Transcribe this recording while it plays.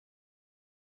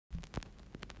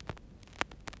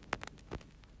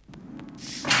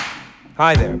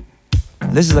Hi there.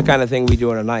 This is the kind of thing we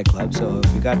do in a nightclub, so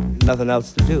if you got nothing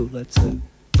else to do, let's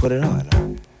put it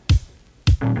on.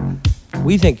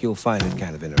 We think you'll find it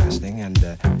kind of interesting, and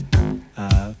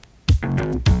I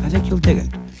think you'll dig it.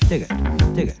 Dig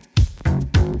it. Dig it.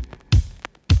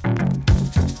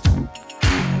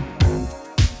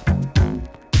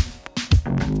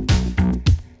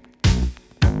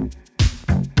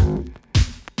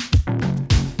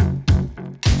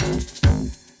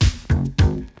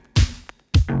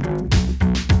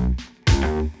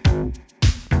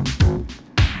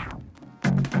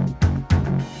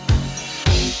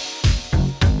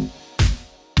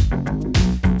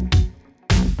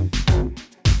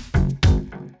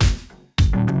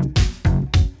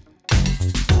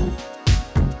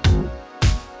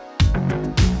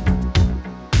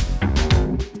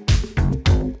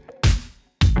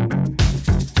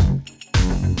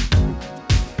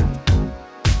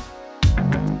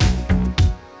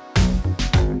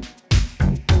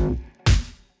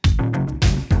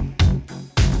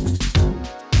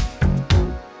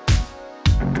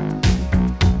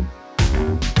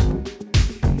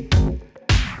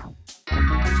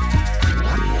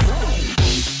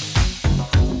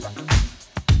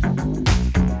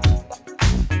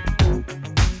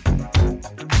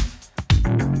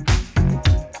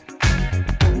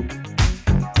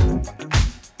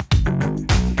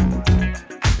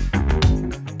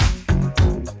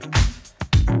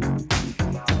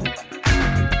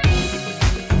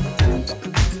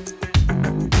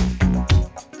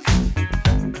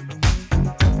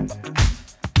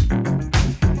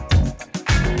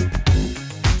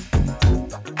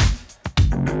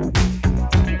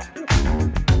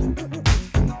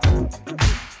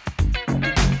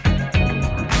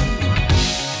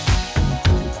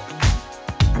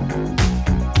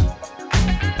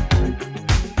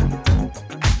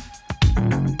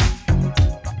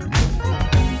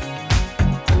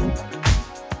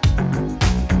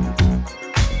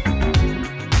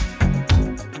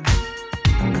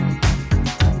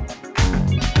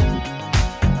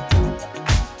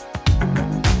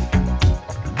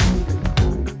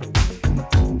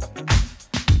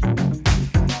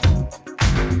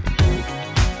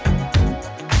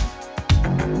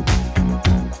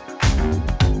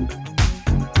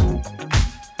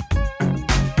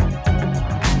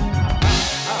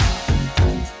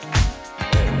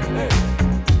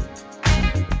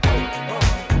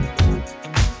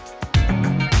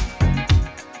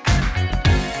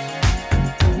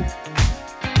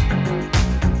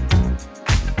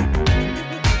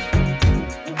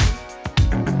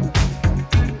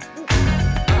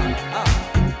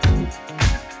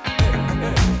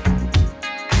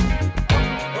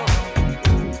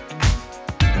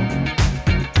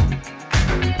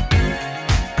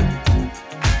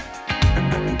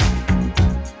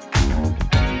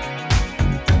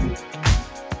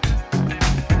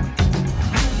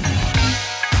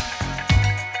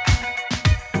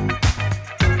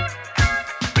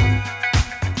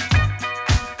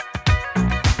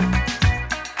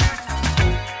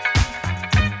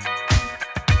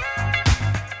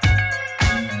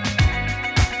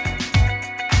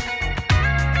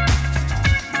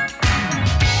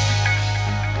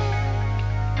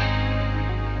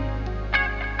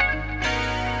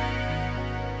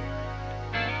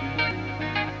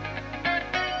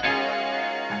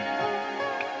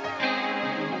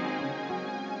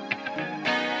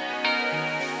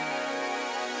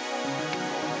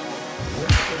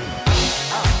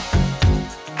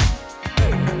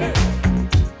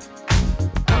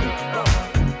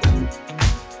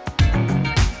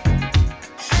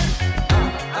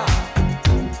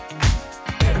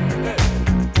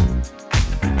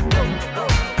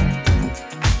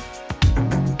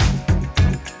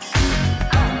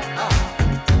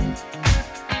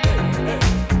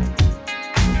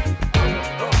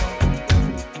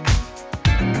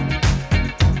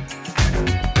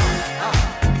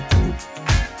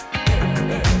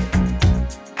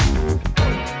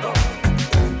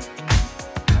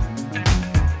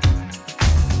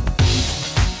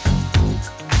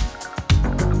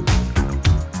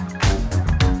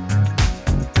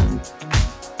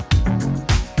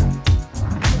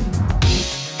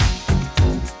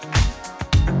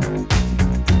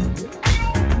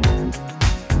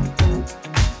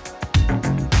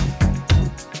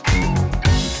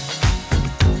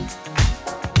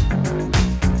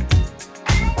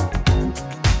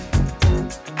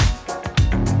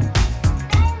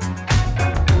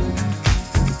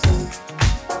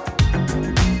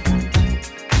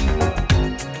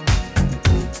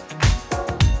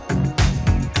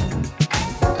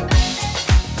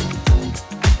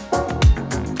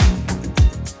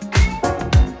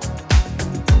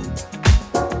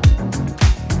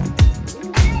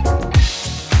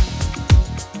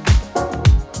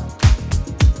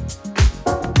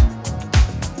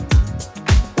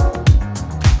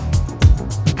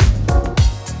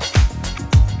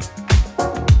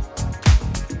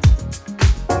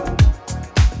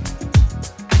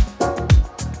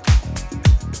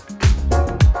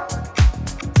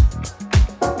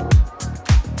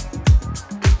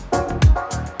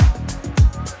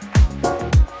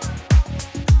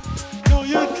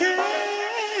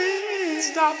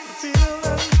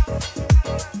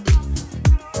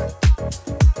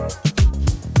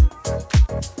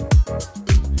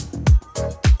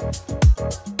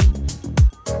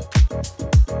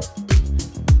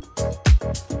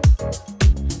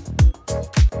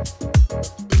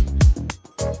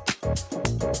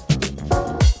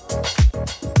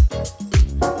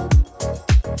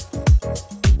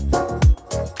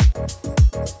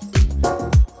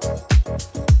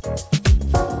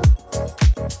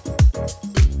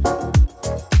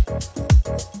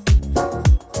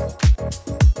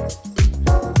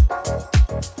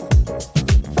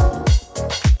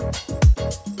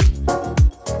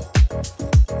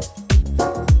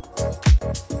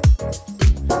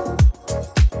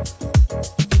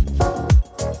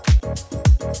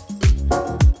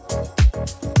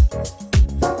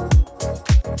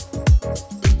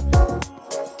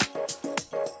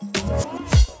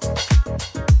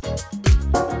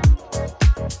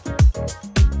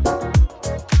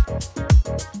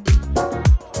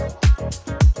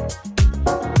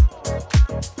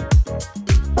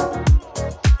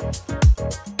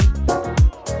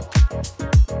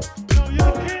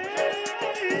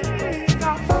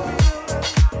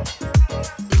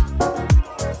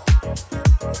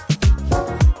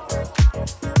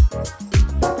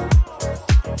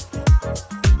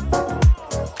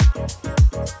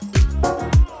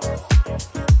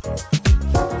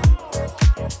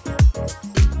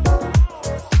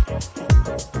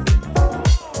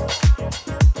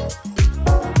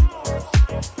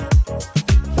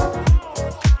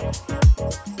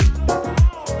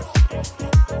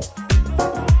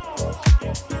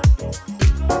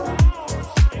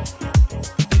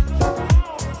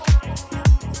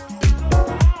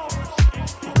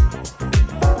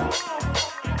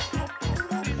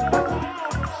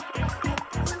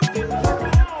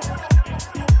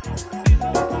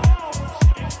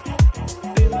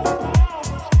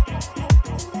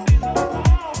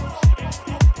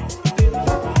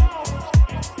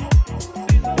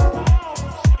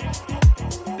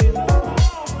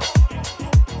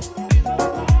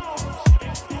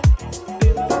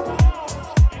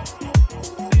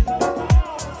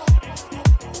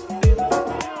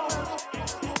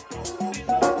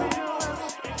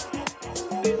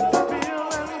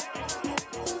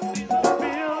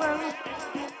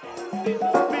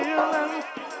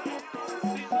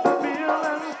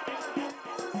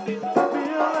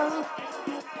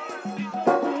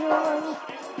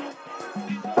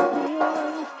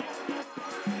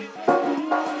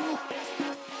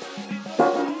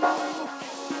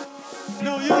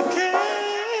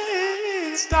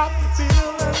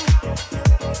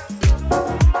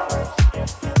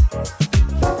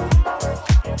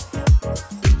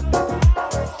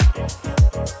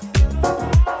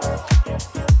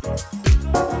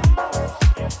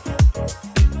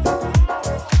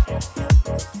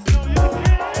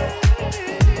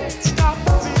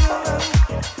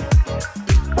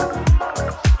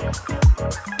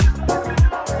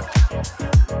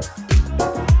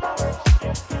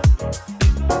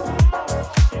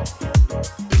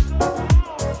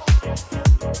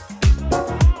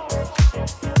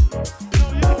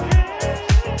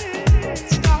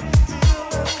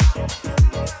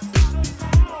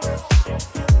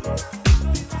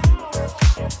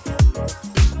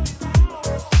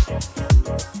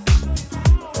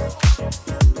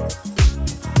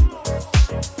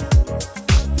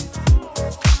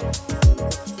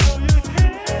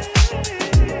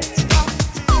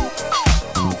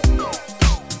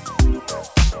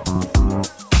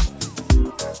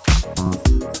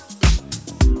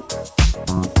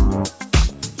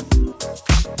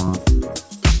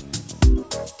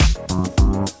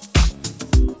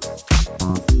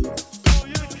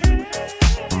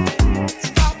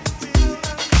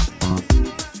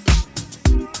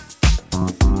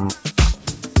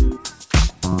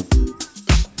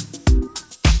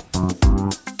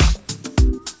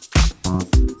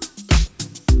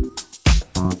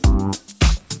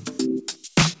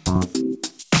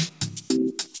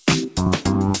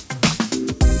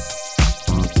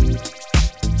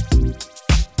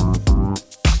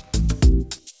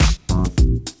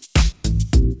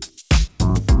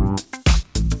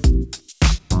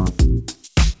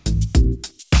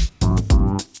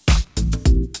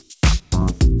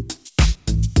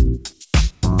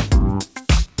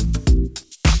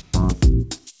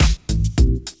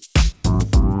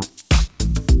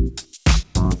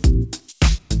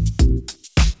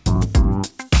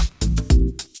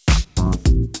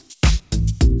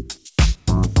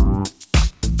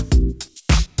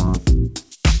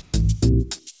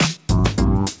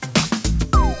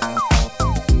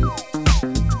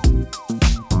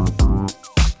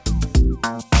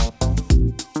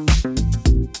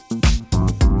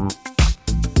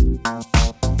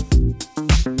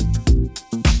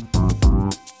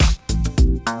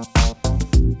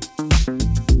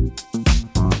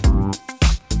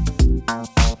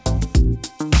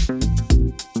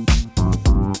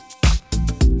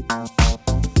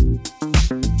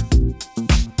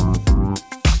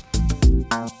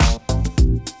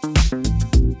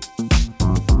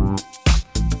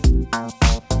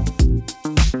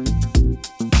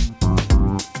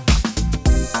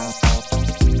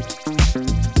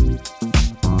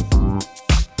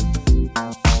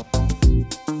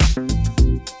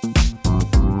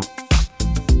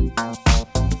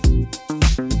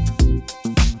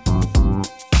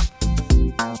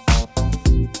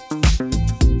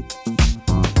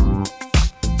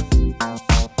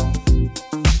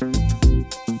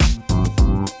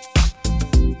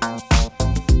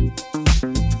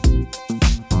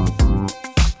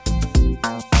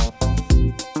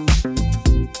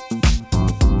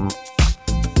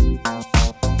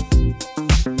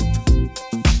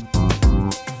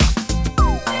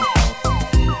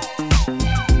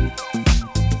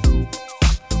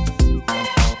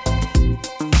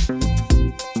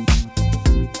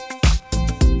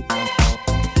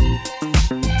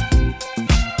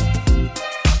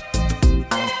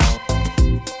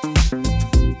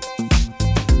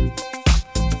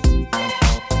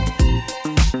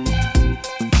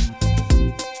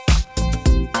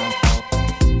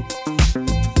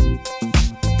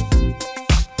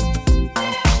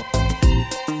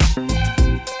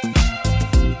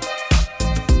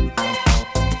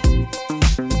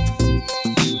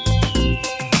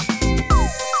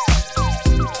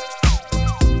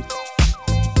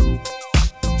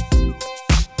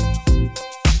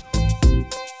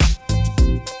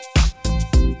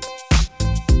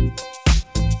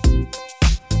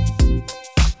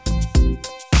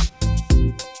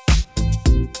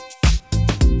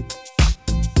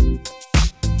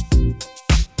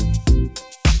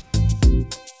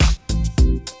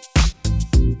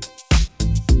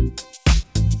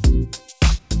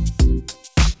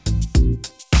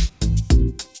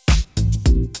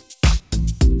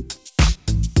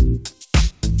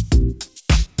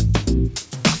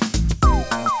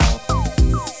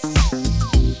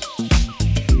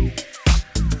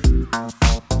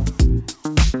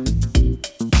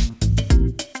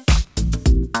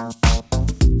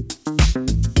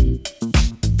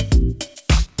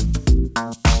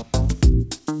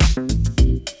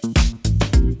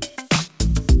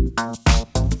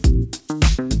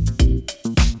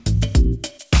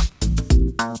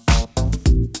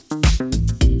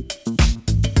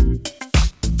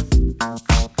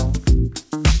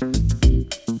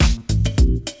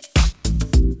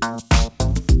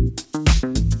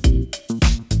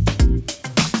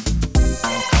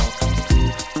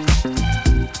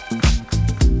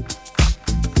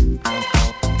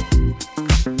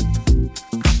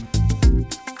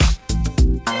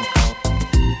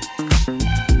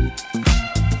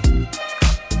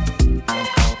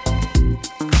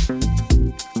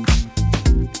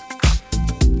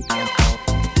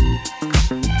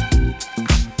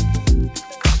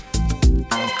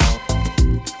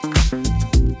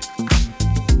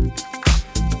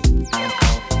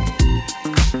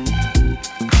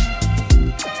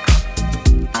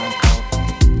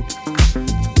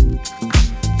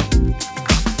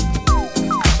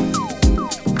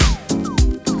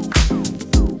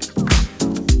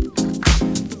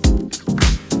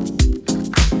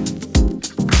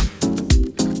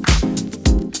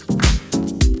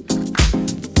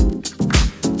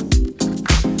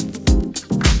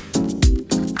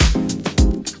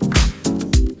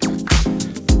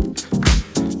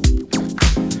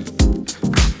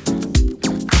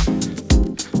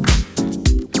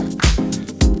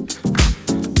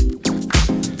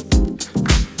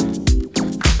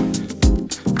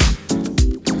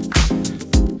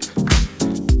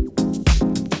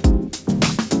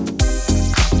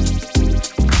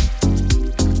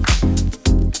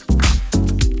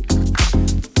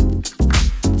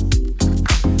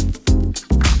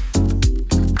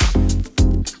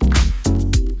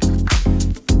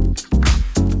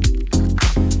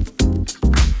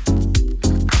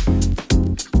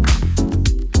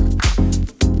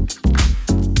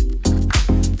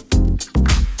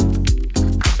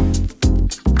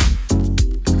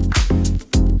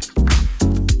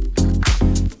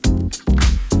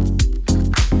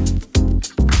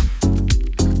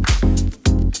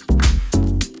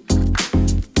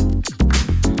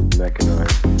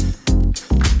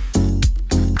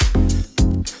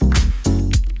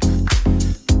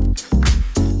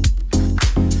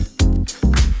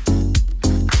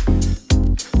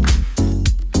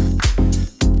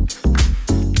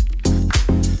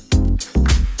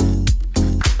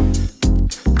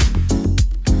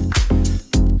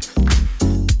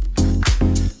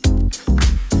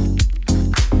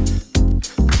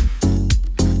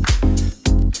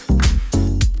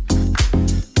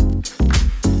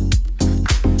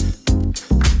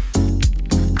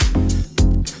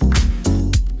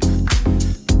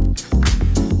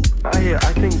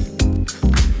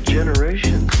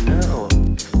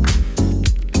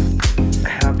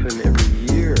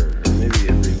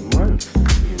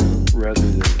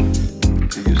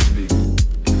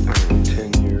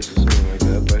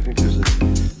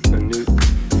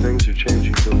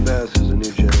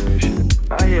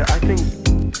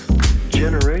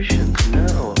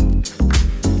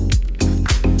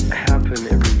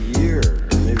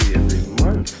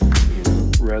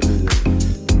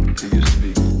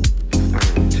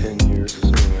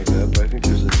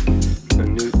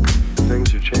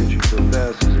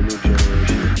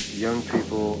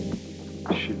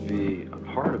 a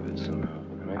part of it somehow,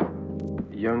 right?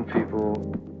 Young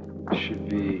people should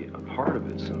be a part of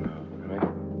it somehow, right?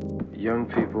 Young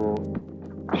people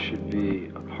should be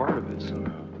a part of it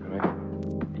somehow, right?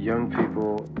 Young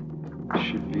people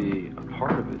should be a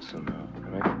part of it somehow,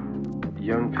 right?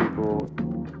 Young people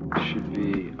should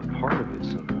be a part of it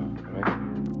somehow,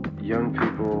 right? Young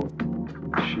people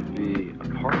should be a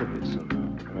part of it somehow,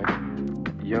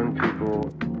 right? Young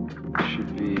people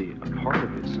should be a part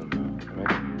of it somehow,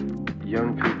 right?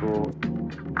 Young people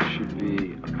should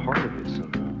be a part of it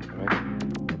somehow, right?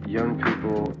 Young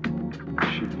people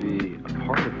should be a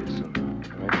part of it somehow,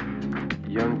 right?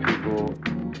 Young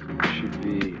people should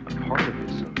be a part of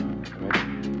it somehow,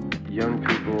 right? Young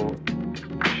people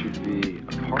should be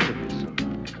a part of it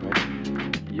somehow,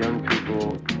 right? Young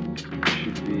people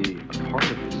should be a part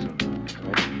of it somehow,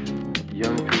 right?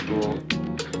 Young people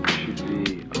should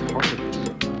be a part of it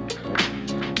somehow,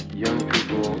 right? Young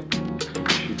people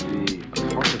should be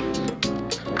a part of it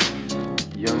somehow, right?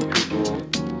 Young people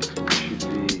should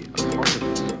be a part of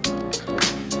it somehow,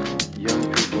 right? Young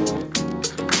people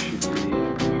should be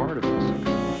a part of it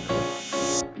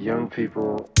somehow. Young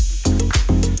people.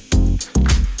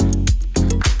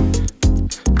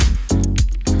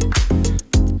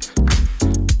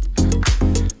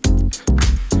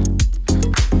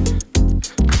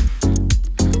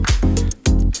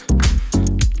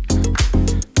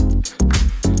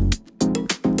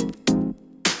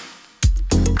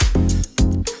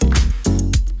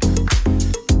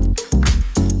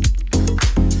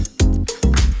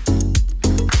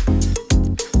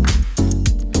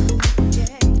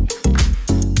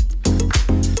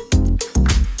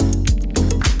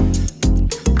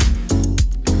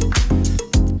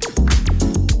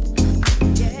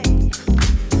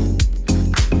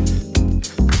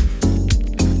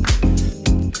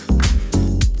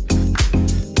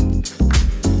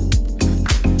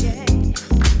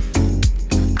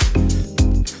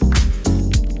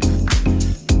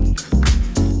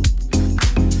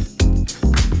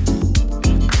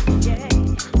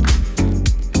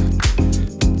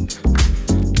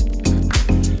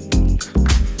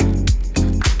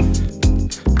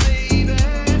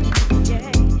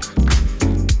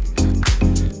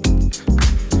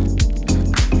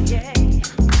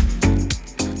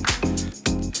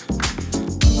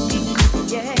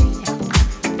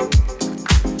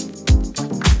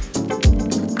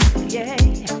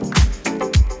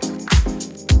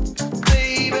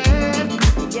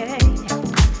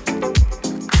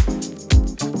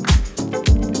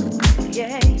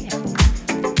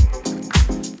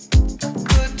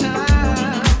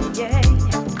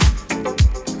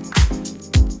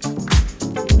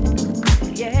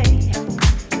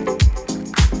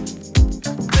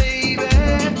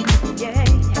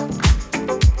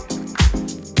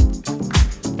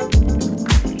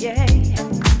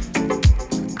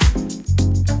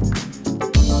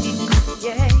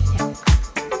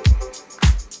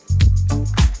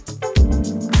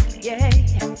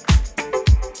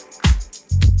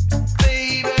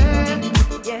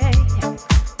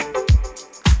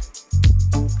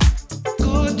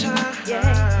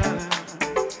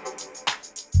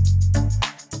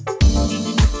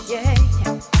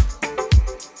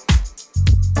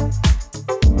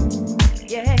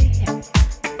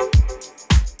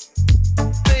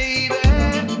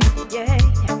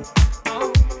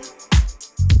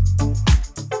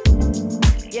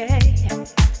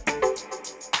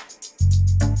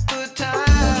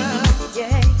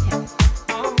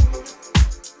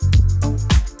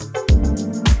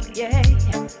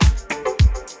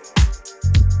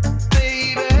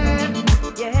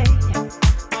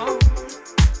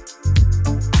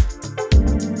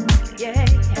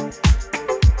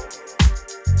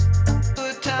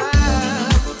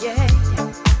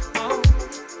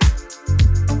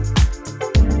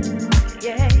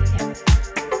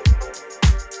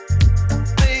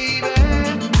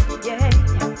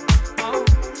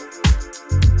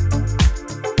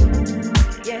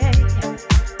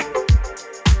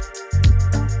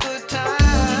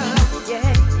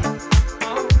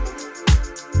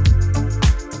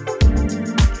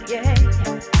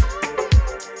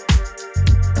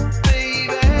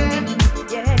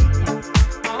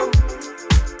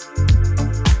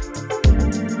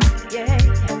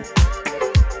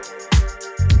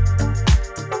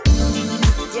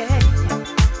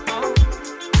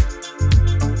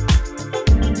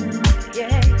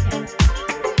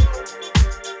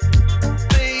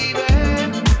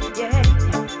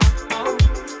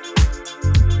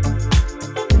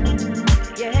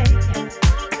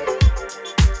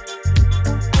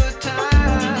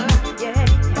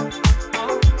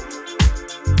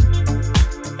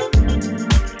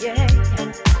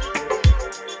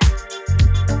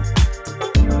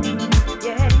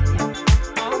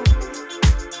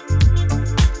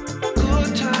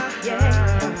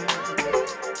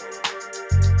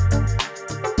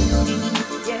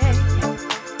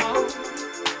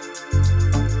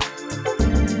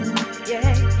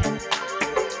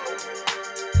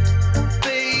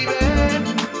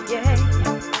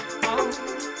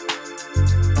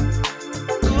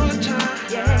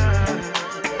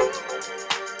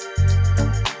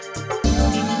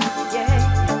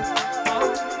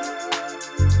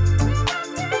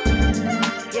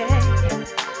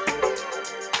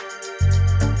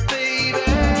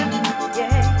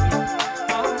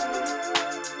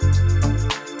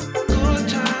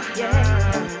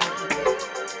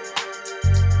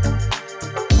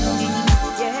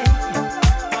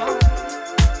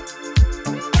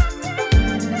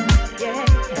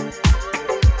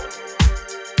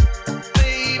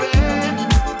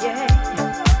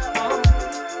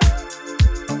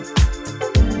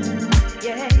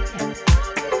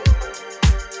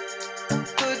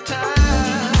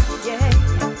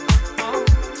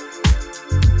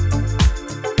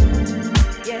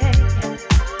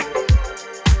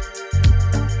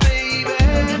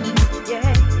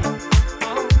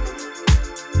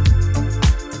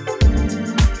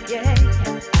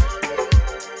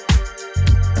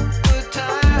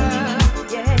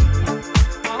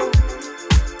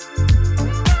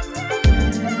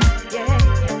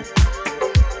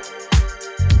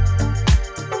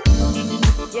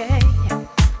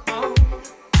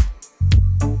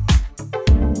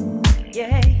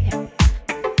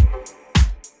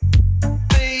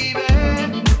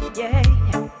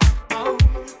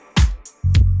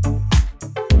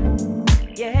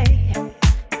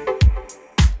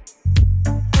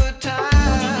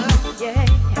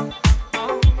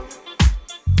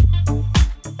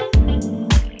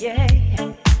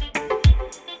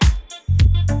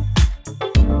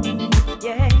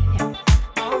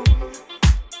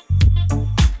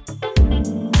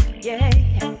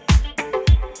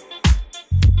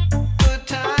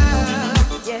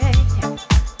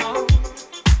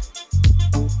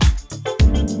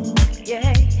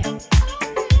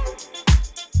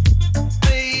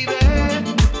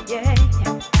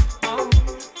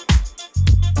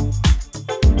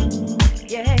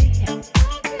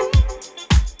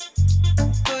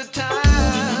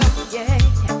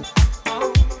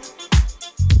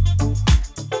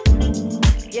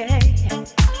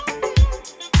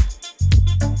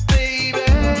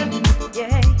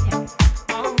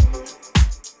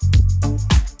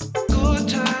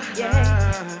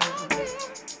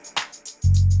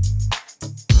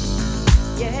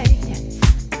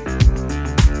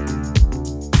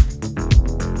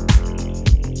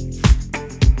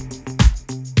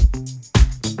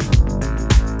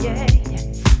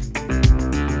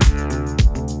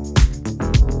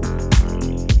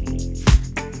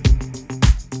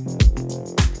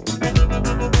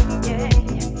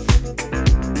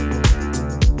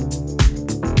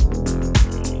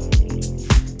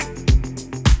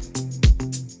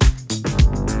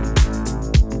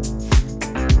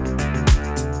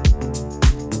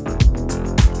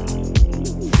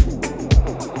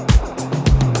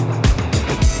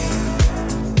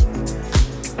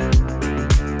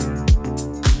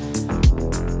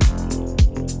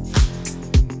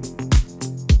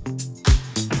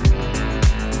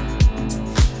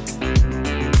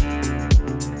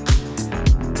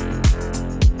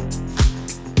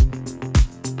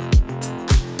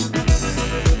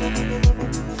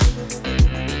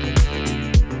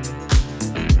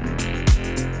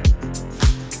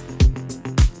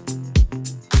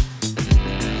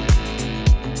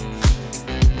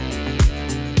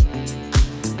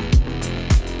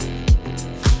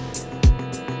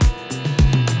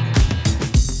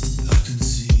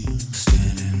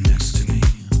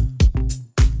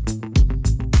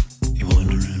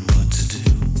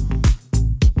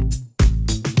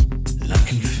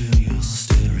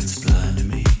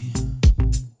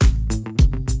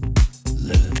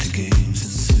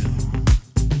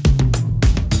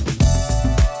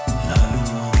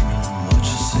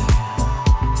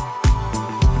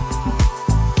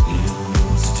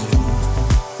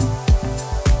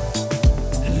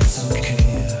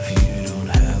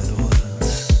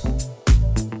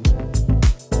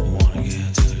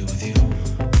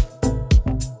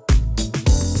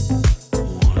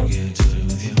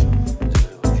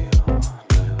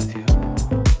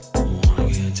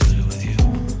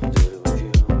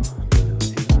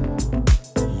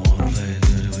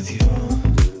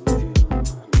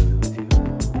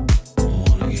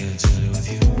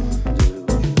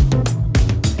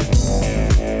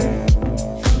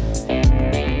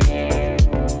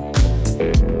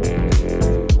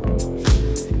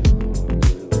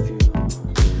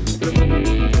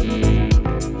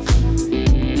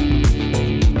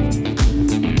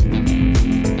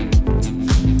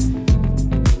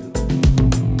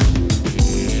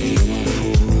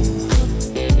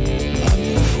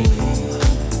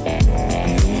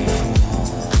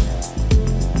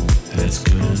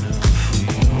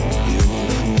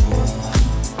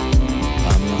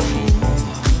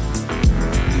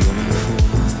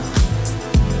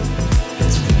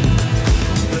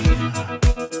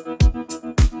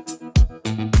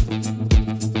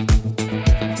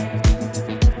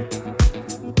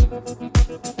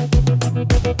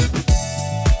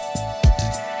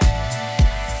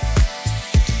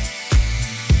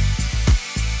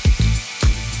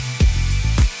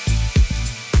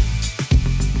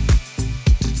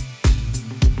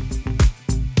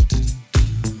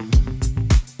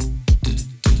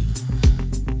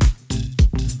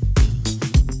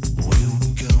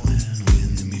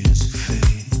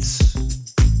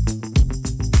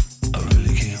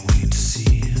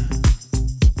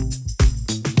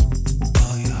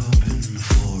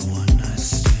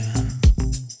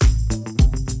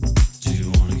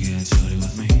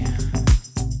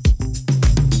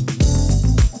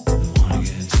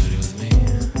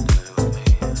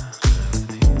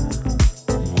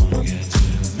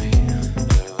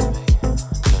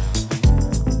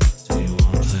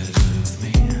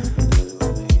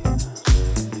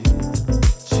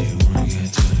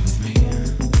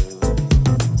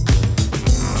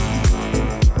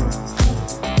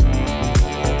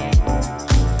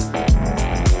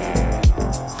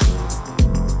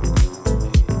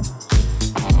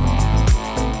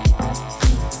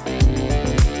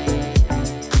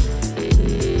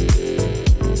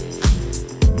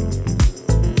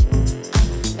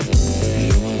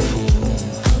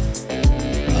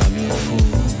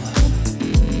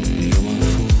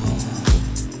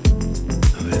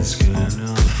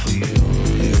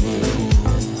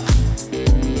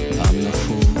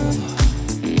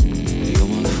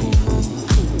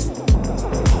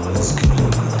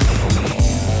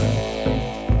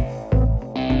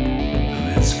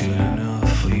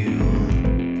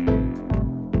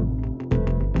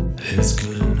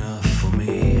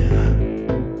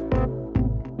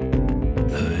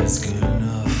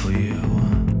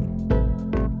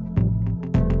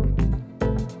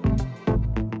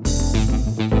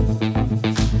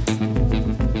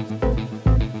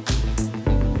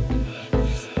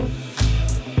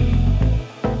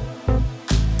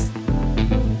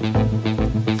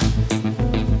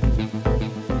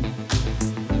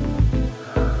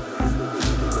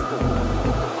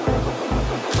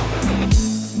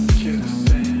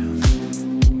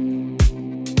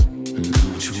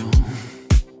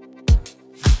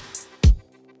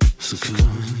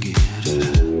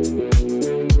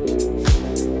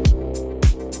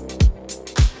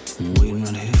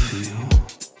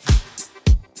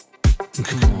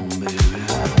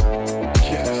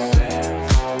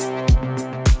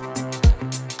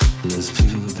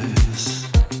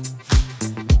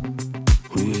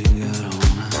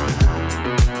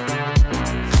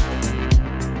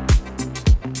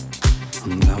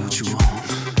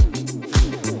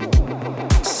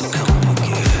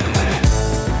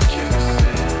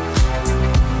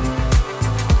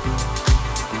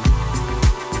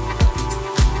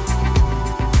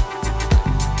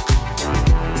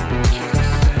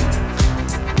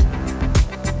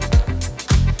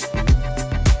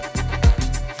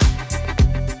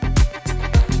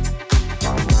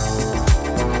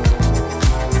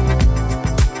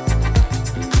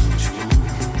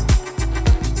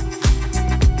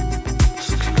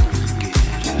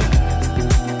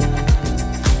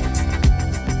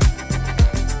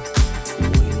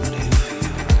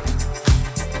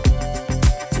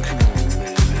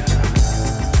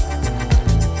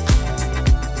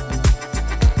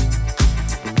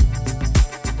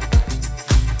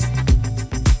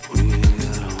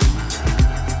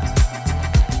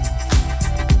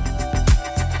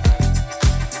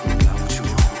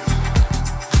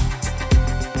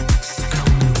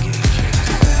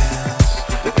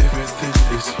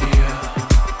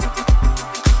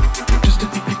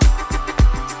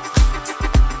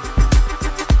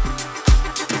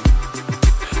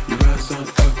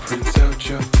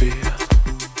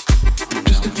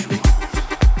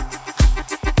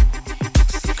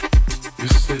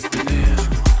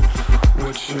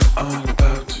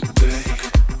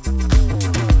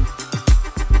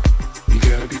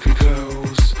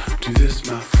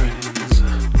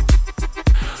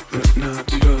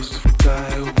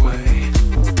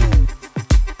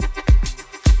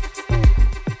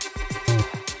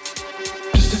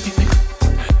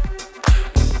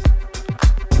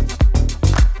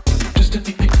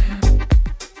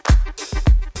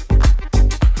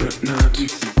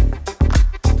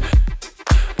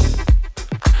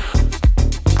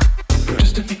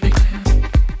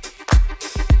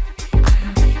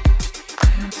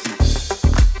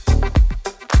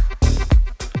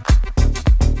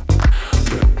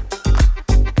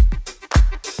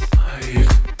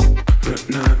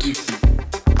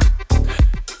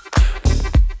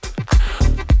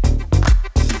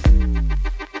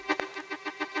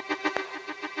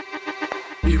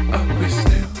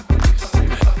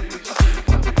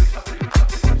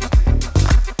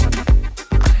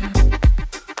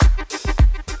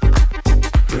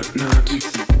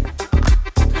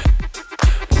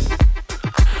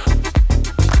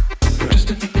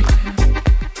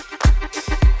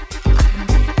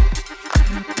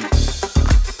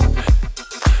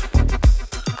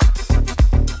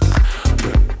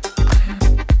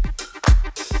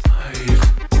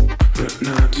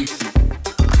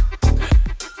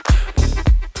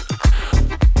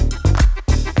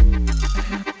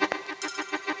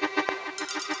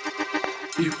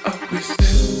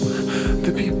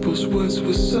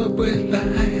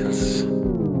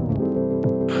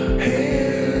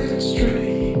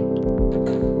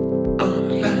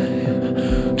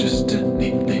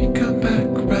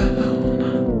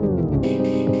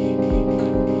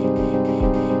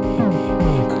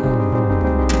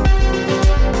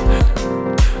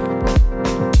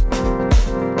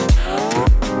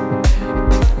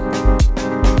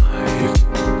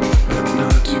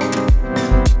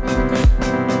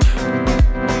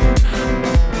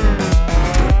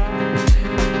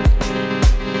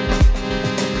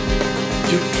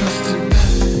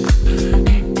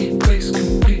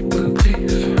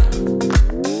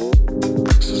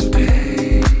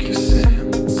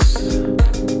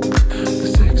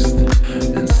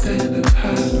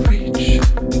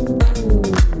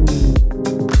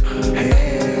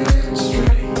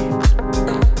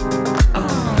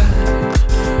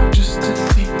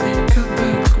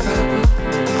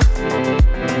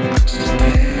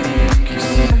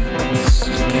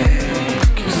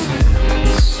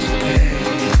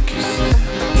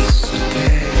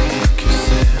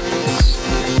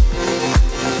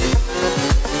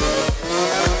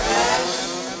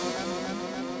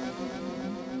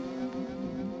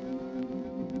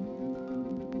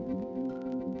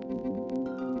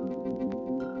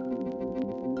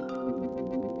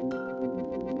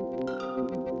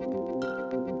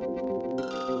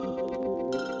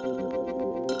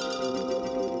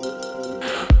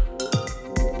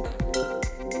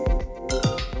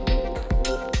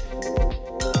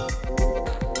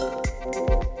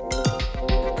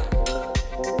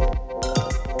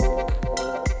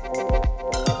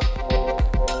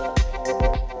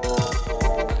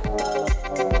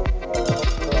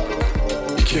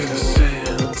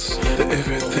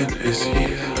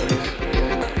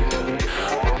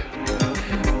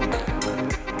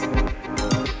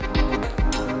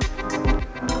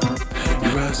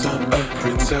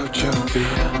 out your fear.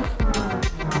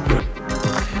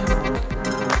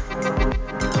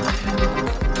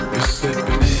 You're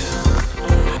slipping in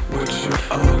what you're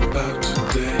all about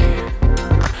today.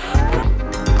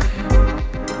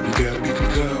 You gotta be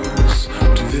close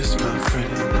to this, my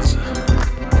friends,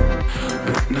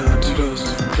 but not too close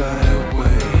to fly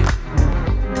away.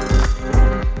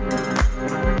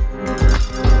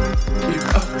 You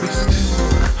always knew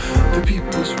the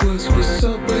people's words were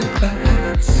so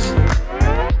relaxed.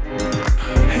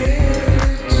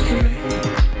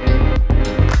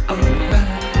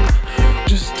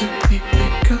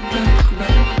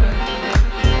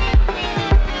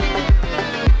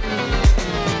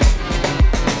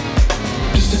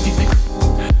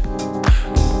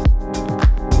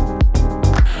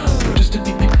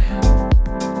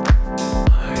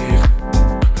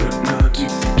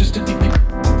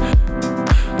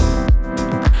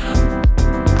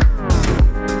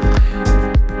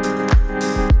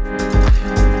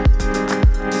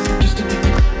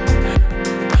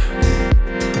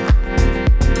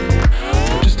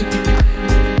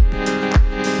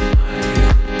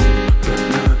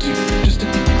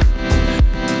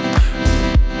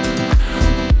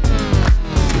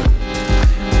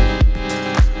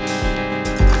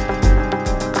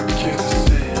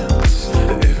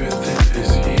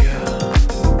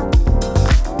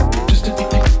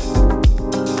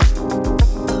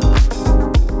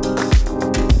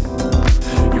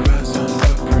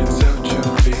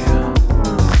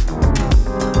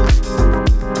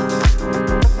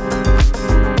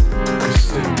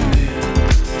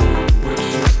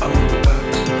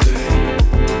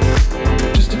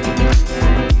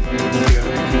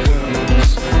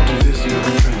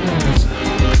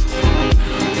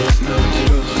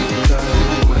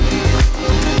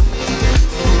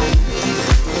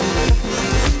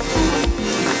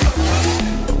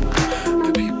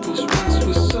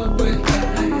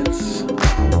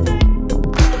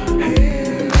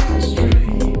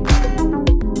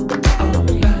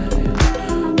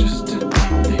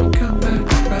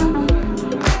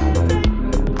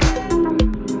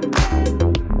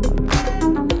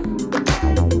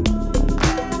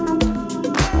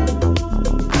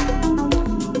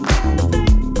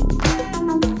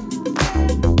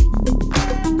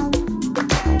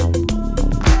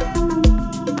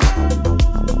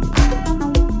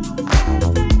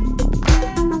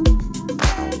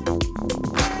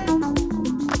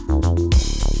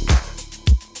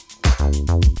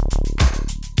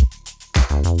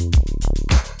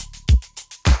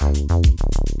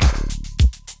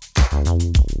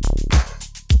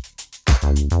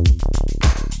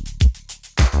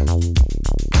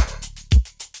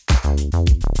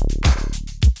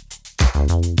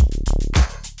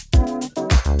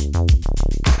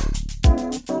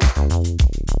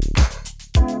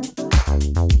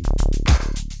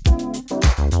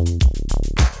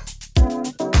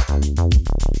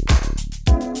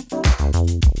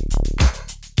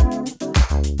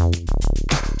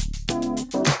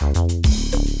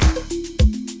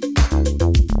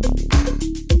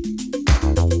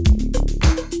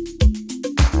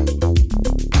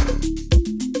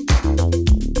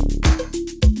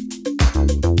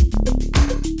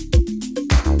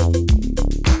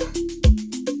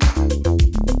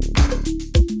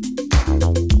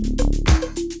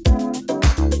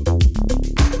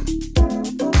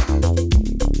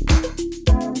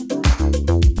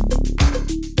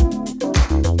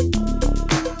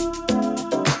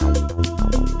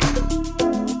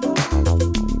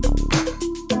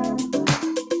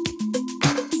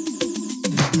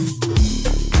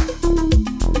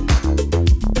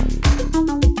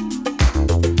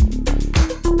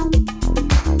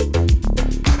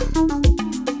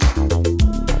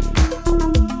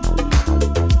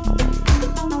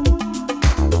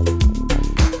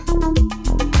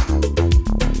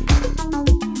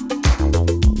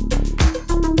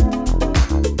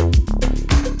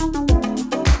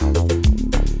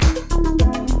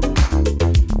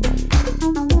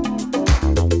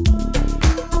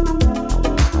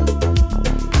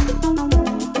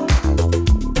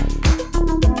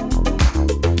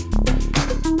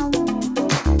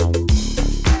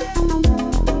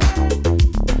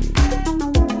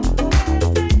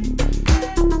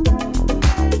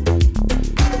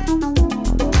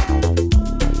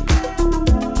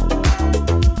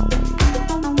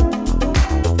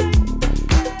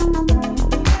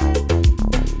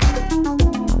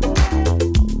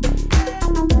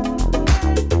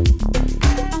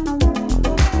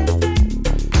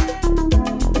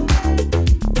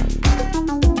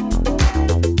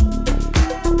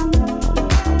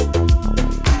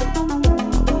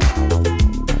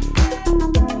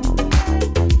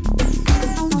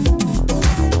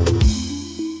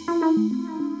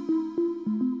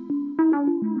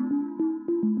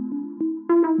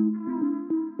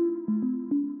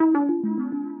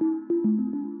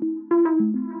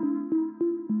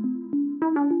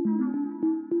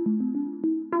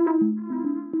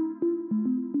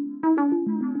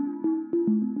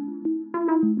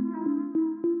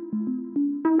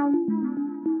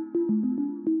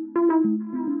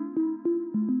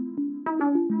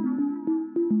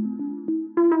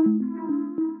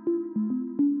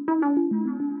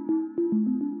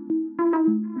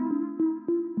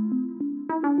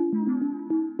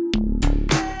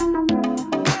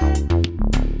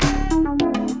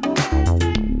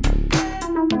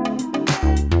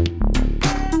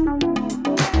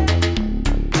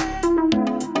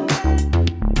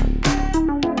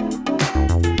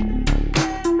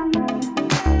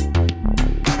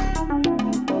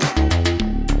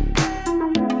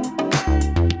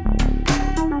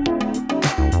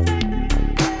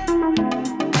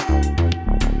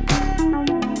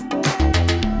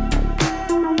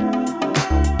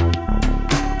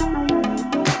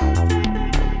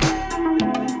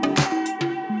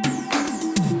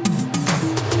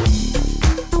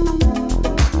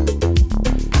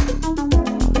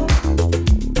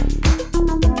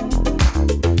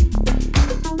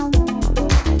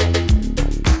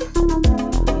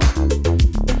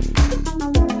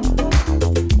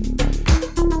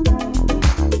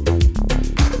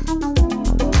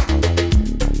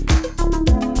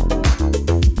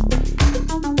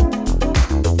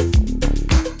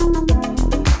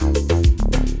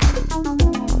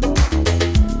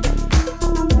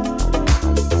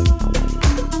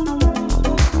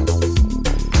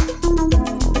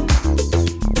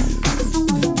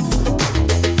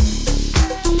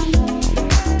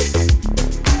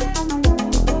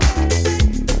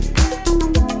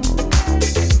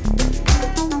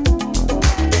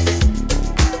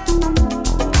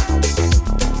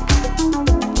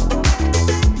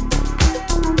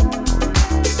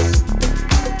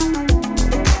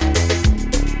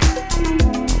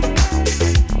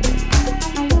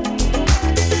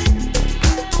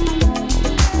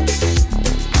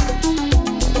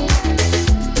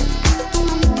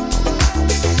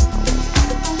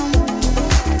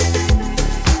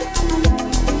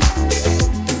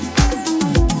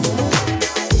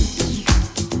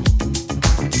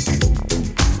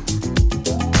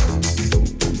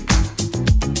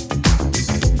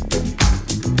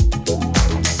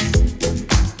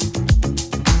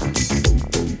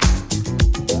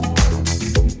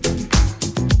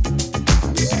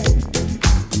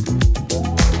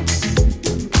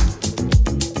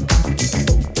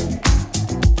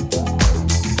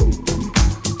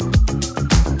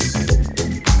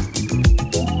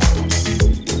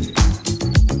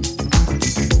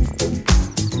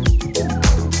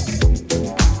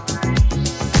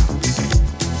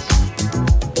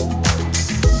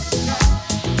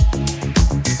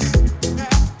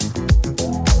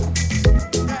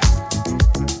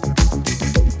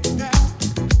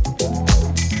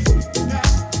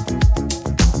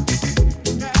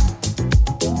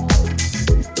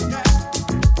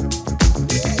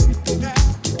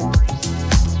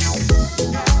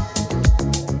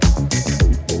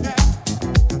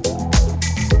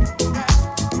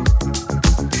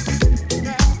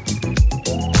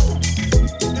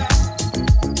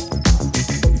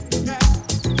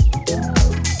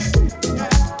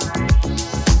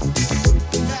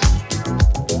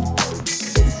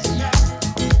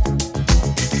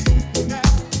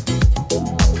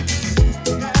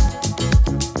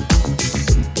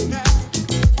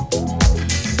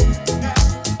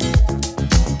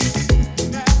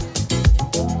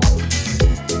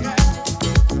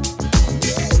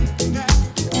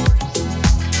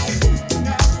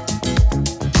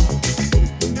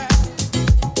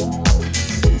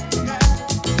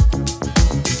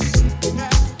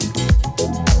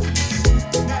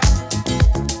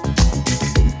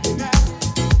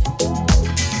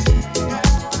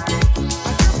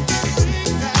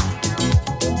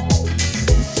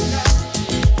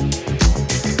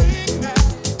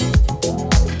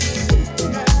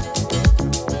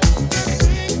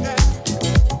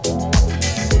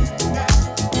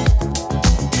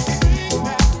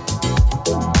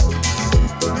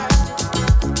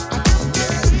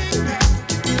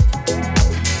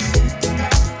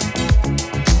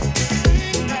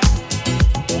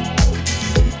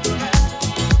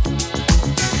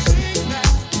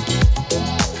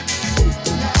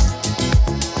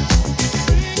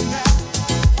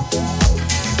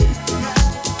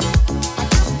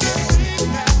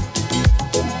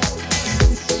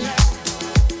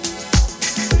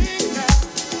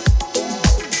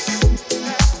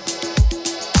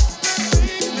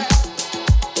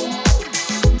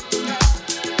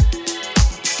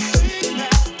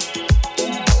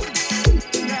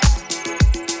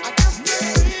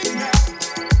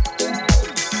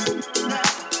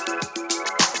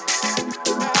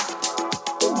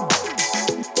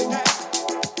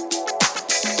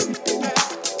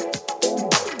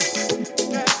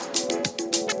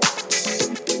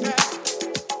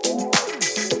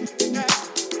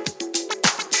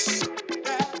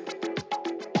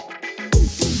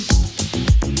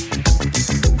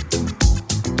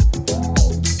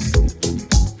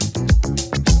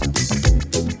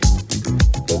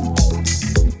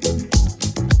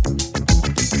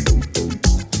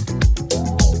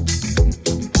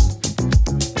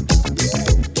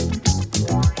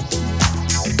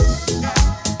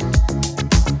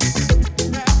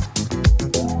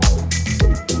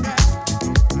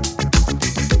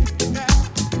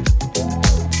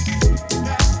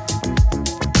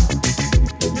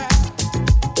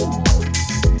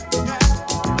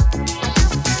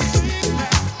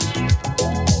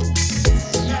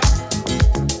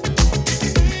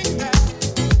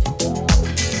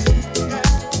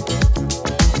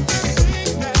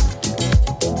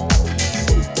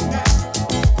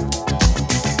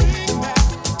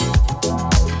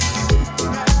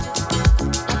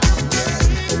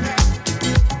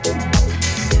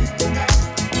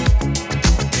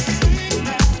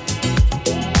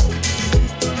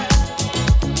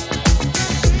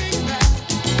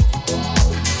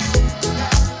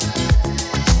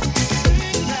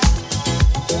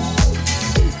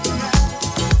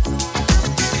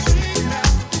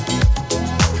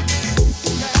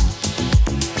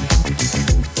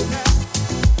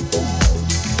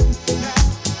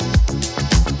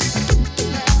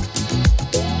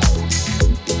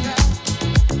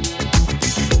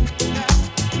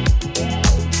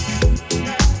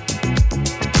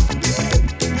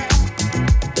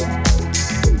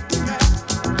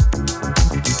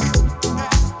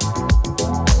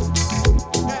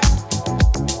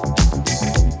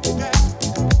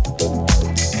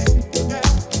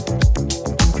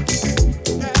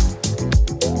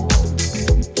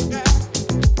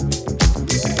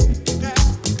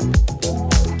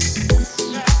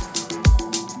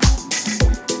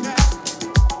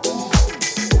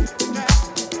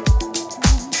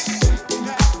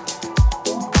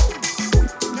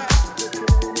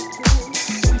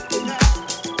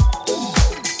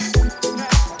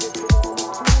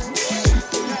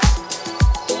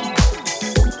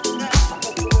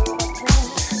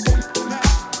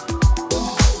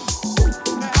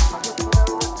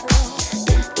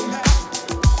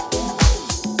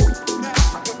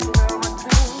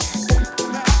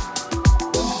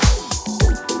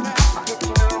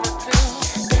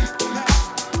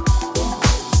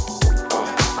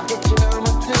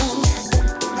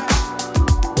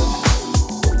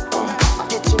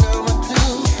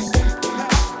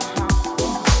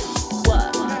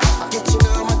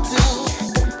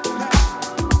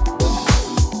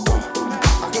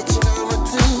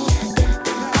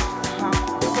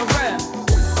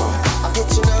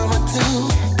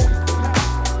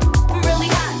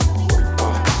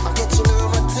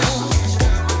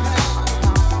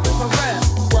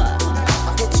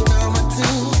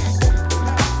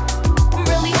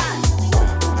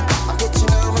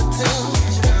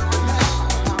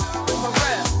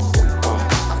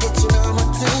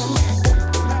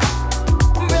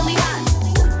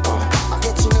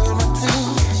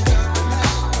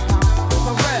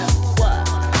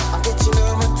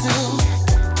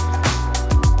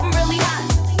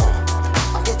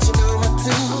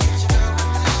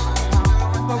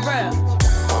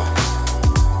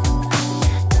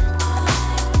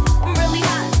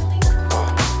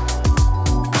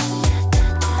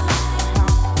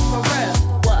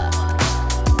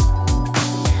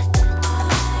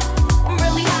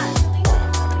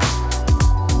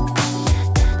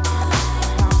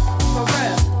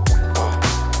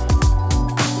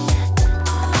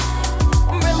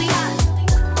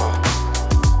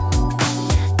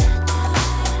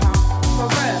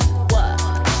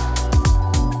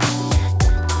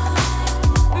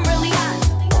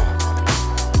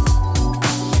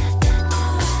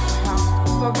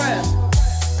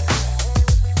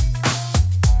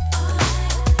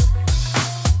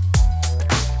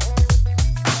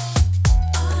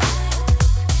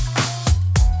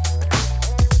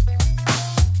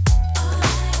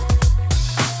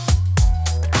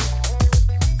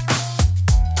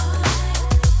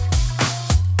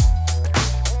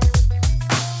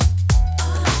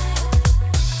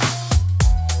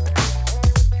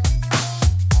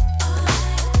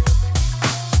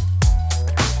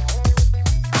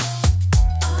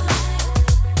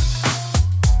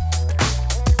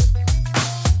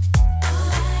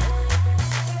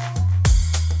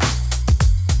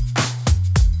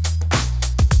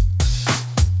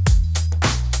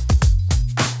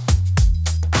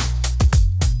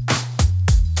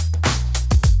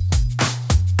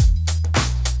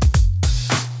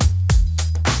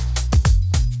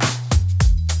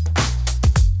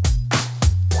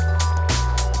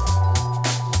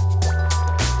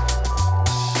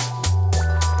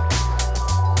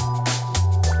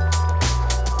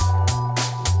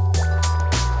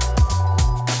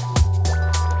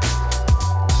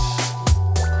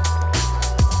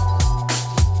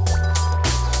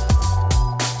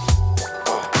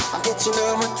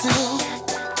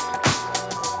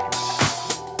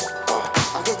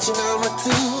 your number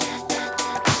two.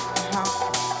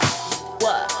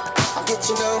 What? I'll get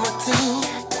your number two.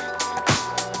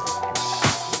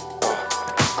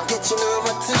 I'll get your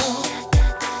number two.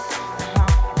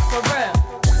 For real.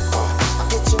 I'll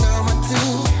get your number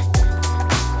two.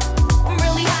 I'm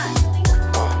really hot.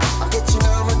 I'll get your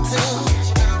number two.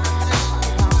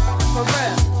 For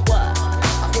real. What?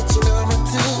 I'll get your number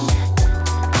two.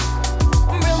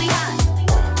 I'm really hot.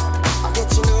 I'll get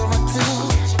your number two.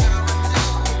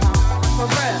 For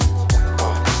real.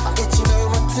 I'll get your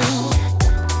number two.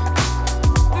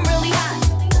 I'm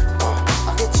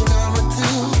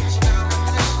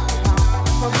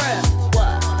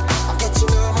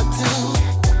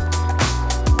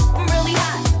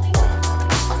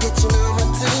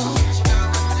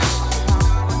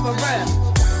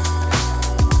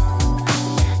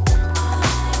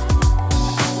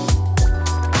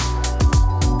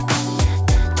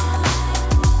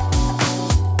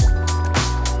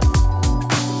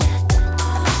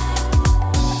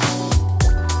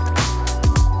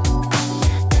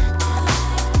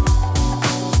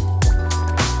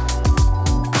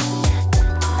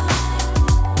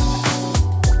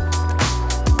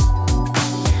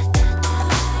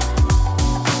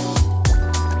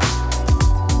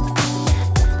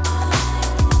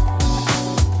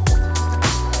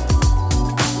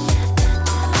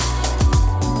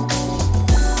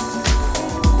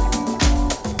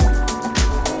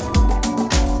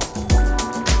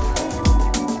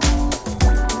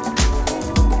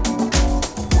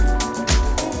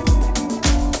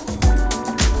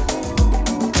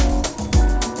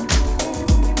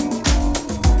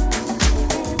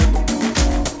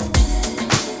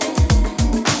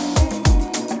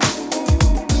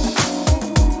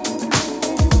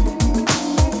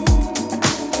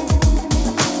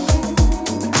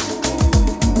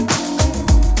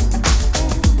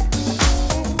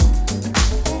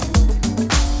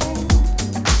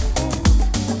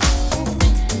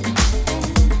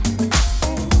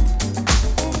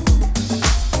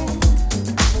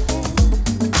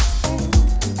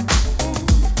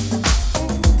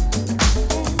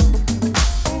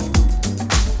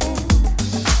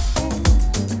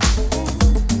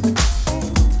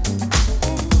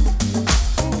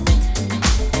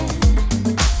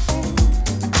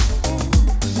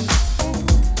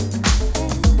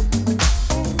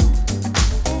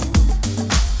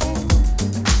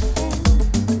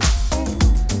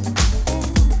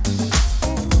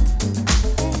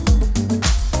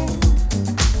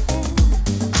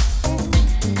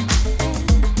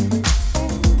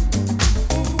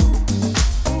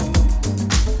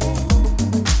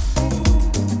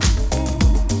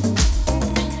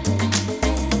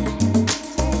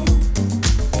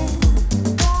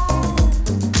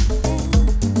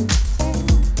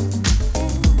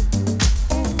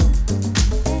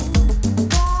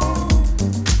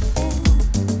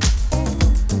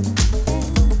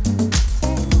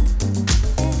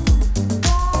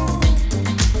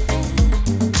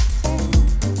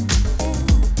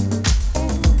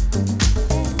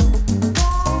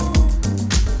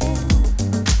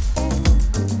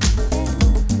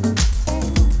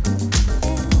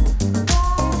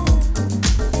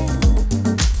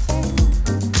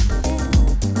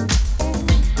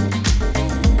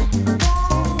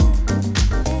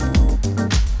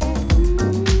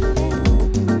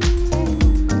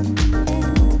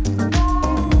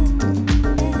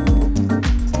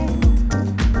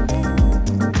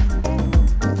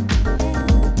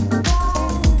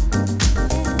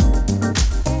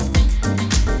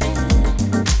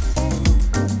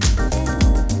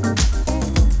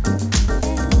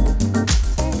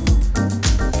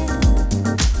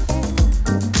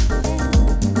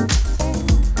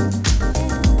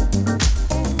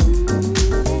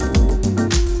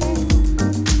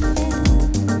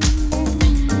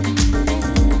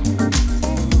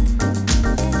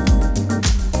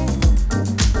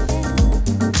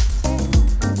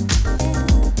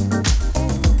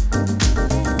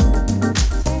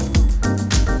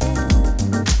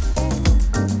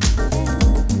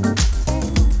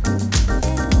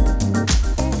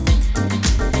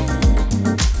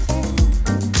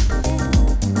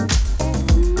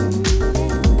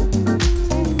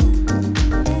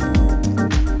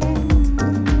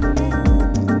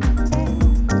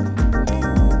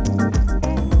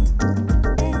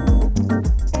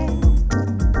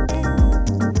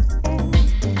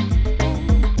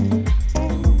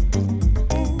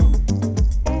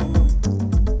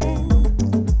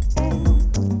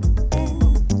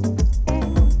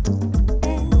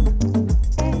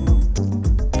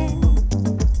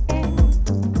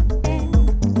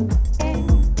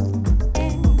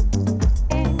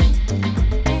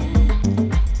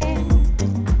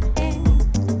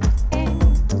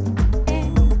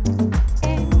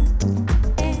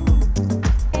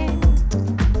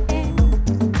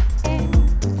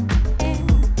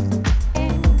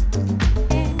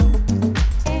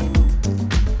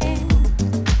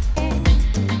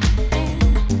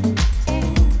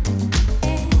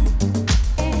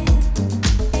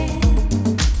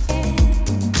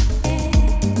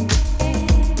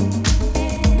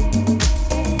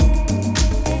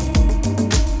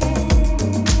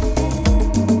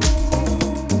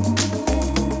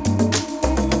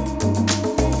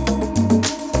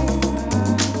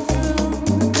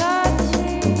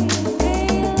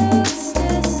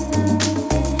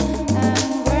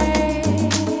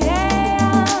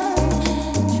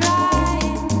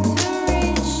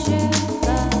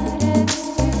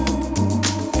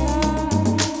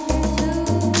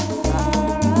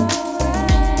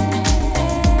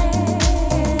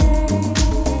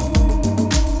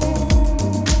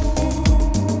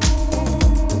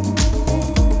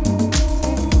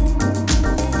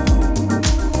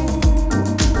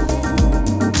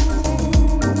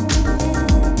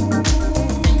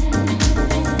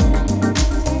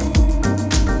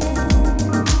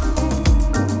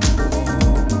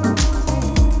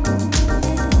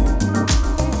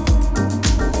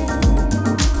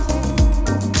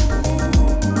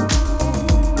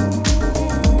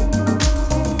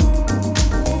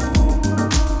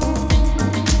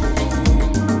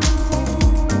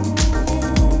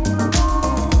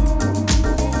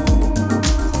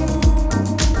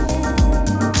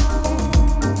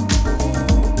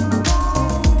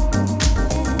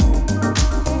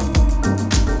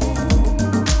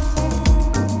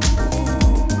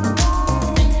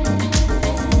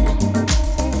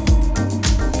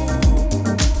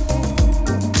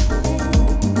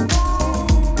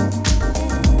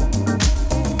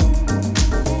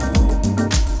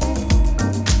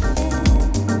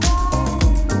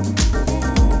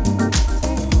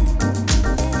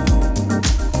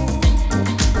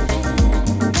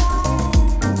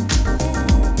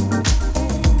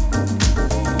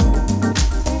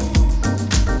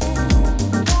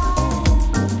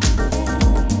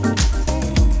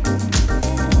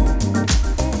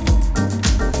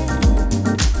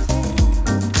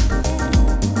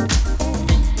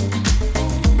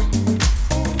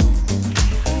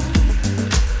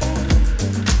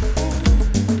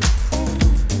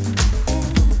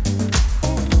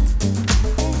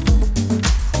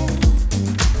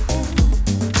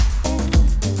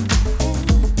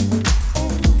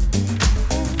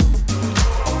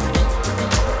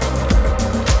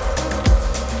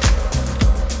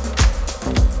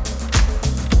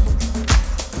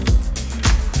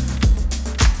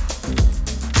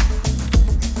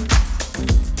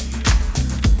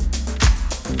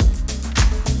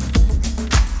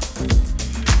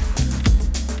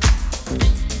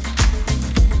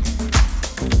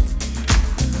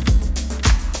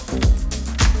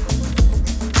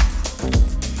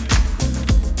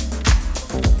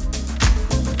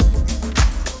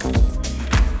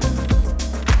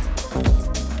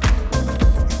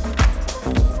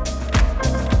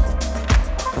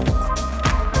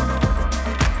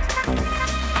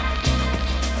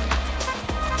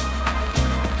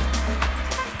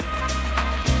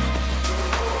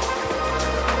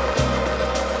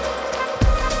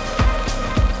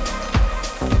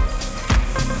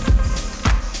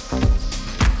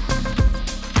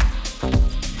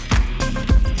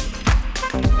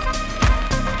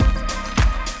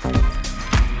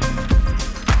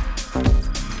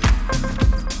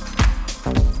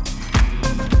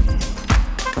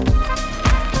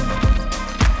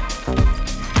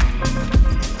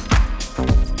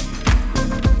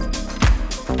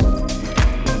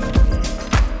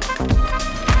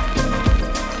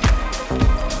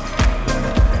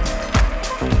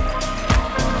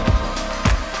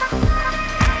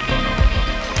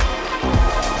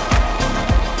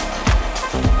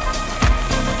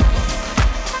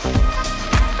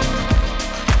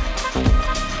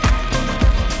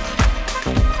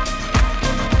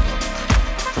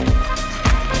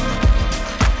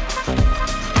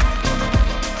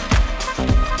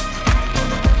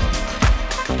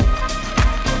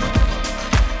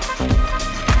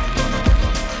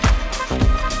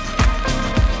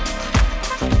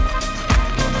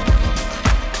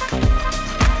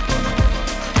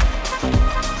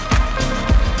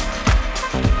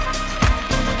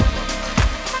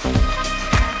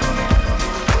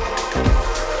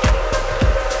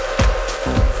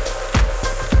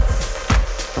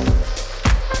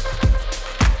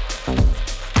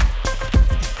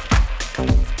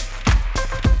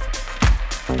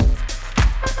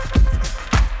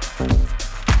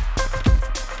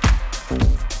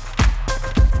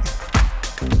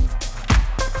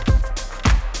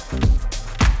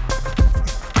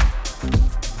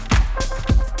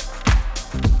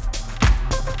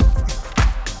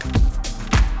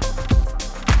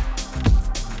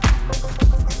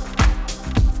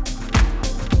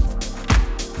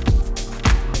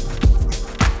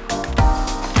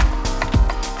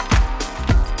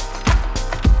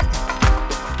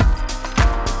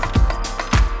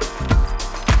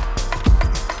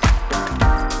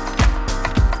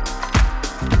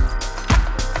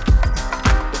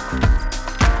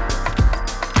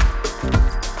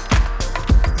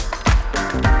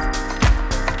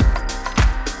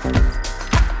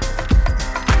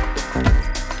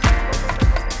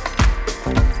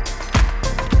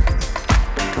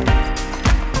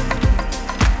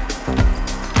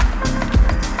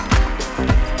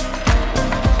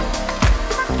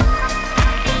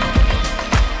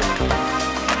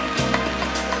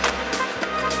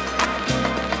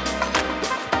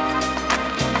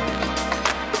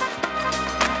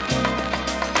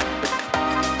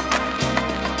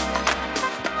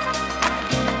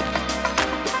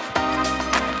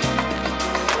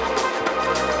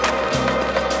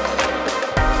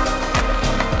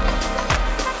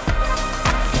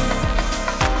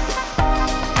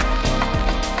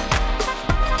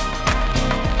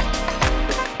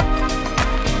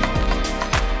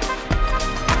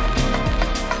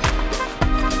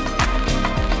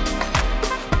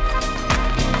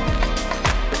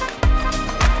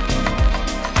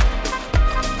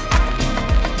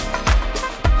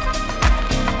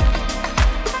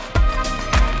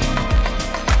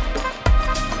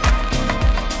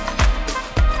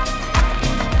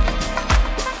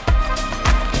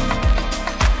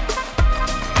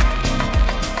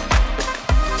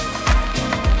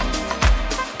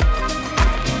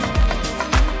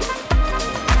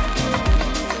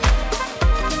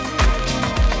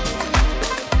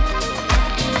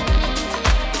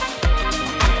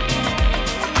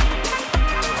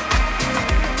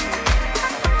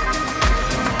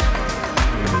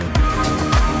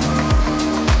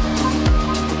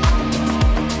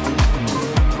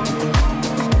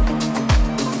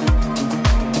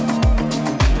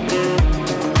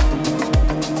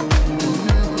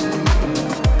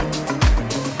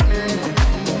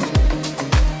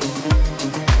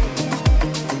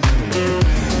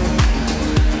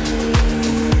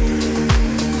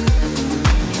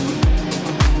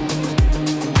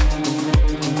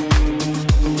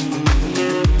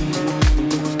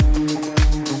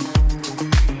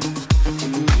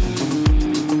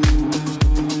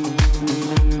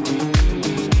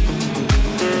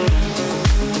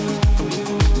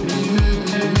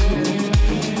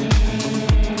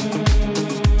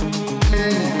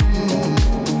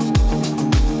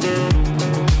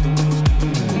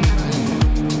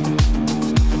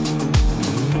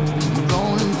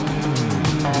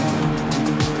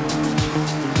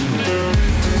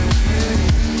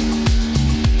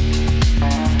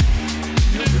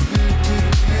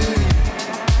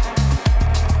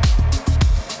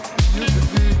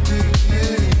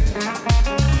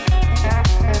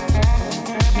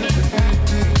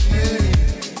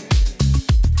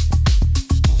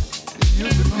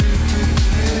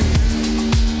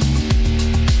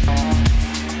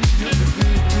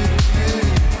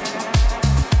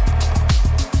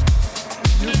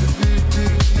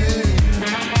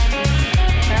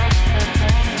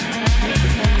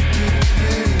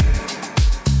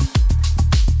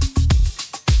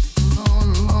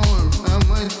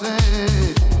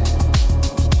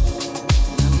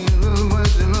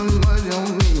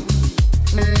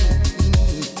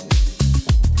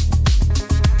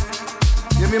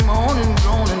morning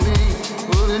droning me,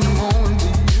 early in the morning to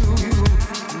you,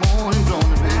 morning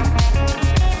droning baby,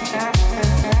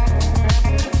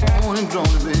 morning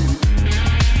droning baby.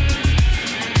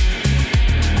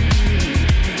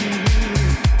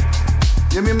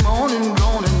 Give me morning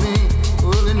droning me,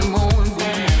 early in the morning to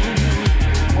you,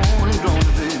 morning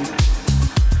droning baby,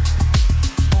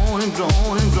 morning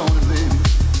droning baby.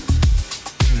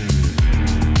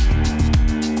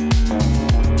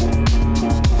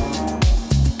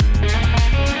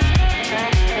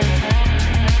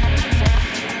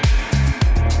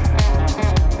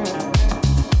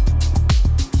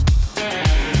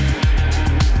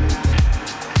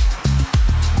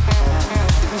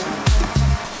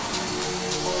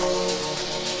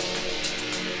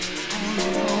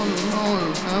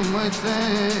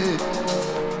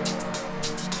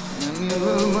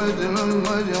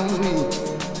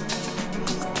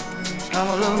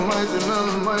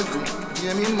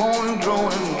 Give me morning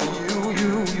droning you.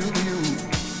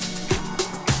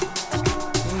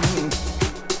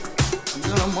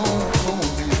 Come on,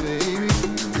 baby.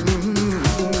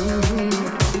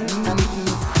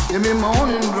 Give me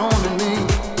morning droning me,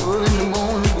 early in the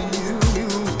morning to you,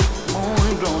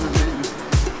 morning droning baby.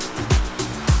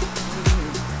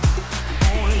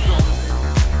 Morning droning.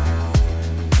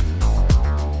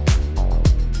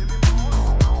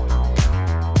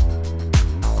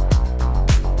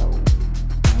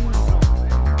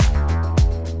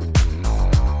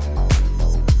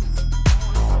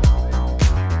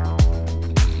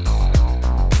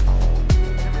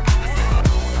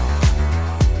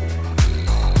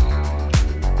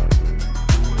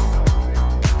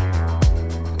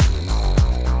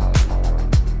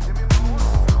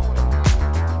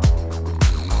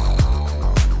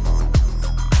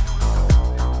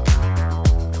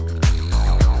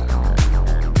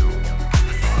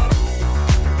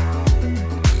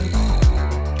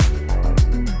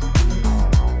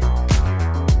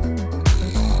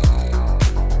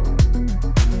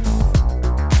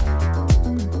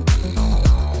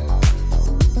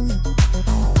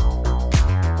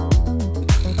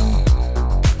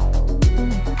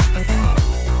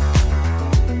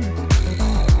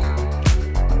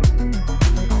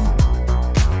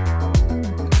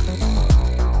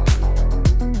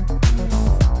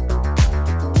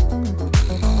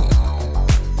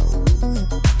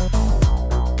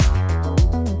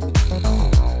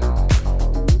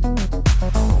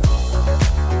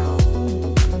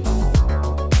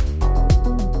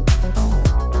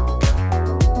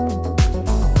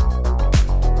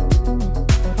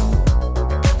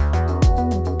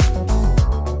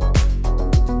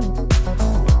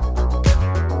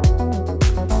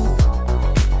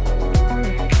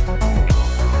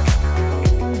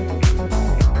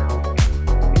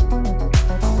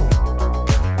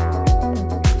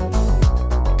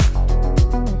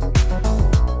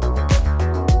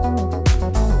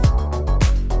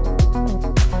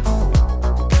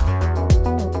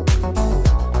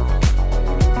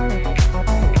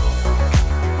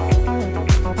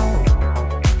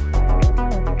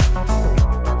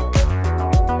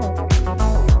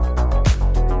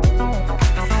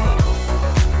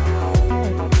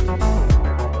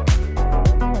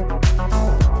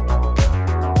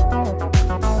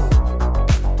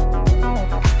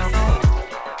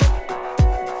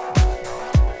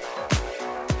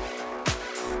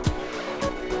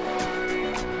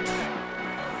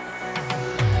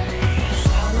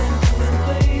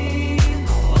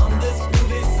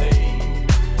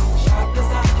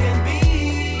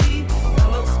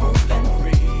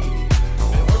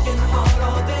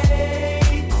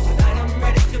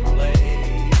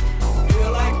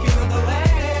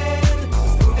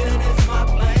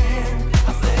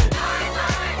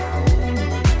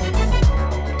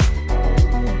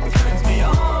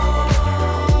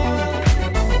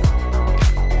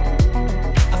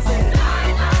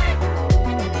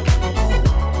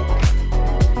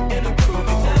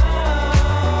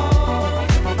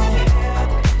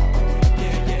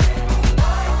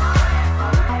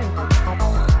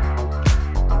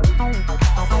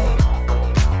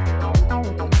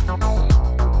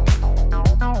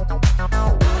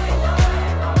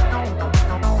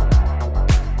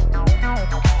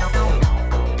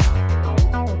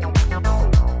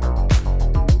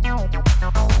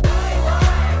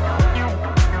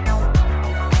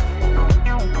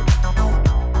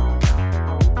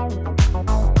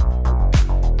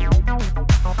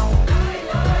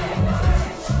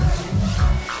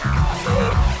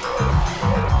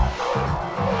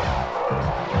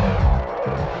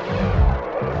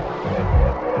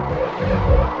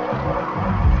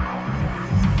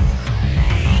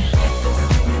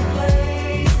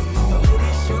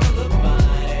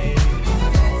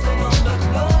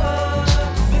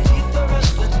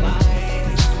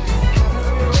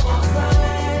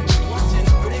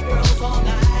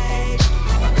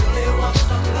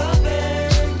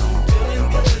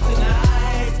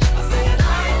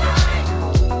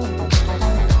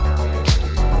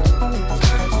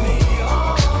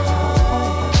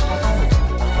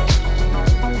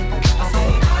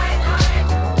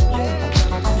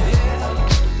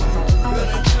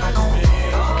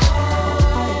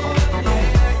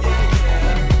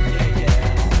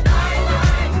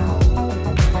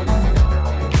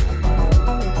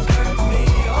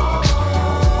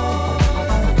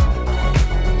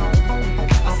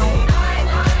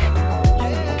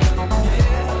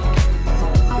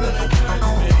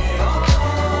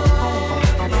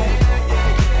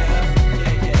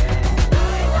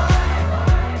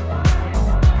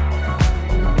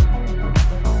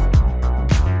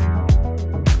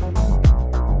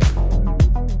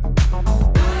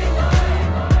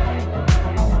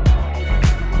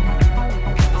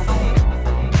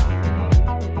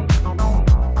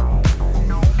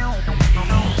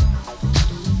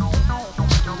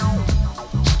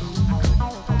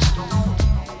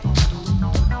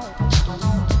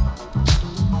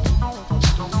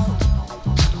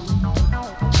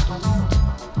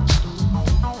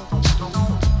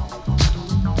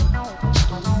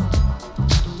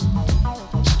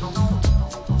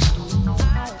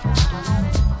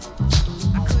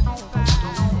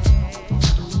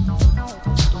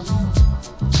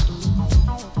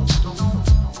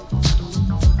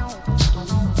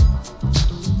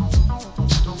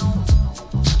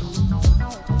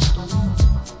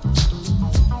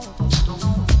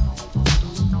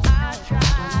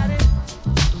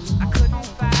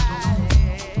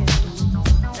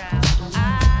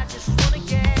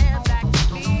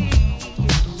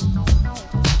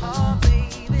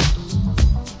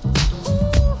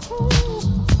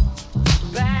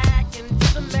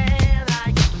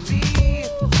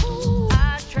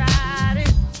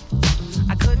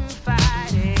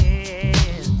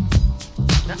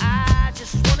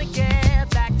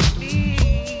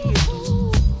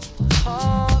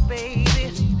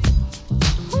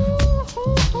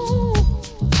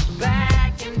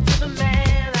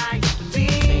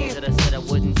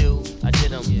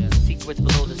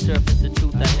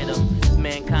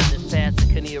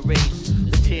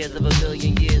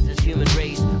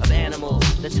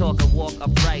 talk and walk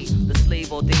upright. The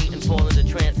slave all day and fall into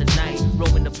trance at night.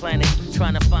 Roaming the planet,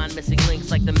 trying to find missing links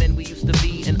like the men we used to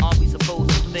be. And are we supposed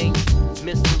to think?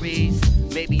 Mysteries,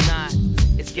 maybe not.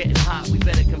 It's getting hot, we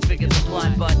better configure the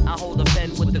plot. But I hold a pen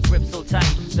with the grip so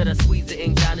tight that I squeeze the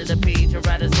ink down to the page and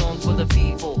write a song for the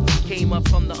people. Came up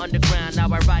from the underground, now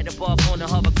I ride above on a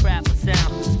hovercraft for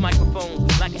sound. This microphone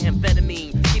like an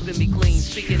amphetamine, keeping me clean,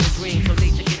 speaking the dream so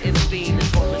nature can intervene and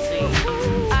form a scene.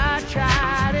 I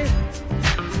tried it,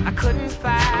 I couldn't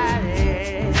fight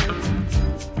it.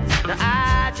 Now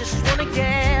I just wanna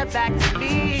get back to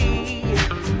me.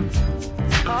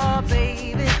 Oh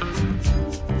baby,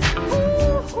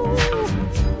 ooh,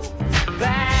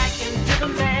 back into the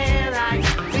man I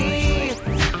used to be.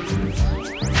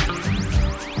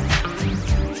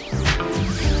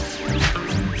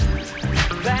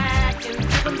 Back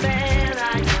into the man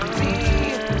I used to be.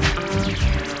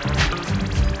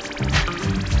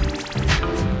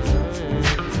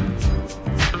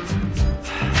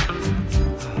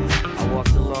 I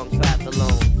walked a long path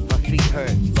alone, my feet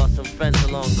hurt, lost some friends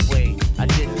along the way. I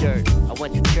did dirt, I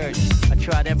went to church, I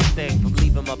tried everything from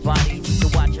leaving my body to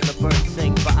watching the birds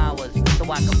sing for hours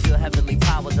so I can feel heavenly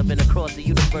powers. I've been across the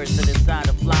universe and inside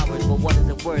of flowers, but what is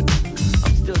it worth?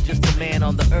 I'm still just a man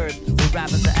on the earth where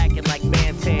rappers are acting like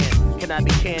man tan. Can I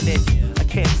be candid? I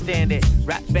can't stand it.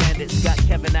 Rap bandits got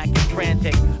Kevin acting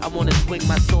frantic. I wanna swing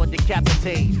my sword,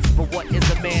 decapitate. But what is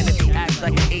a man if he acts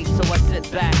like an ape? So I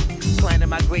sit back, planning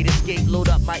my great escape, load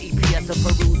up my EPS and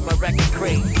peruse my record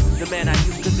crate. The man I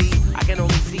used to be, I can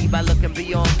only see by looking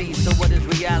beyond me. So what is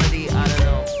reality? I don't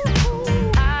know.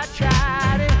 I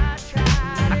tried it,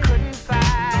 I couldn't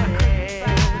fight it.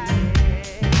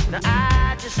 Now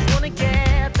I just wanna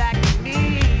get back to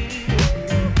me.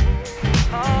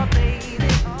 Oh baby,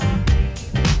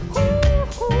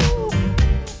 ooh,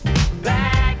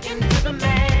 back into the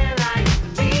man I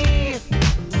used to be.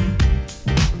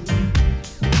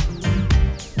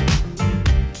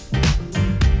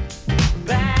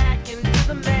 Back into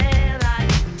the man I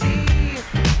used to be.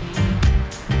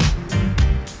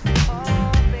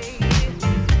 Oh baby,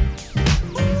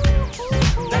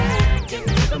 ooh, back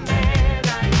into the man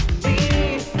I used to be.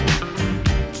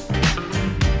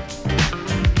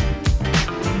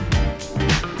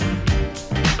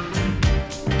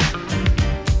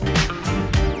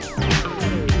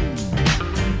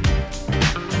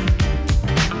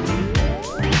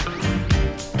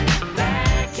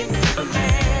 Back into the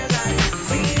man I used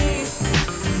to be.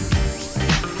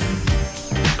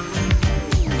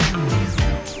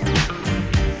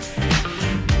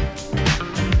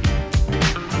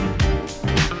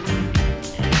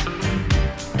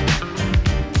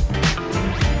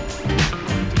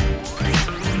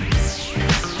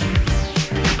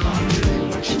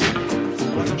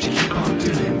 Why don't you keep on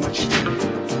doing what you do?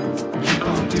 Keep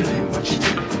on doing what you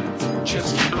do.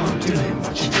 Just keep on doing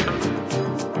what you do.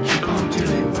 Keep on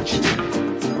doing what you do.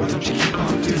 Why don't you keep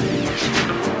on doing what you do?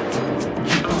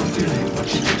 Keep on doing what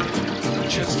you do.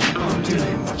 Just keep on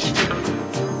doing what you do.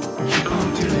 Keep on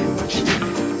doing what you do.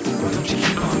 Why don't you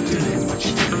keep on doing what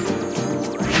you do?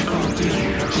 Keep on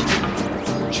doing what you do.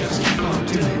 Just keep on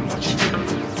doing what you do.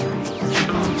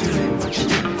 Keep on doing what you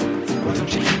do. Why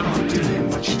don't you keep on doing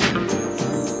what you do?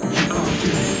 Keep on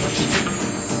doing what you do.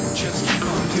 Just keep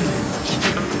on doing what you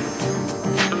do.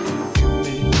 Give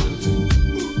me,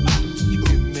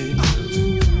 give me, give me,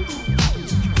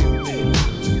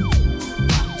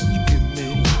 give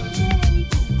me,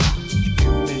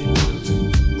 give me.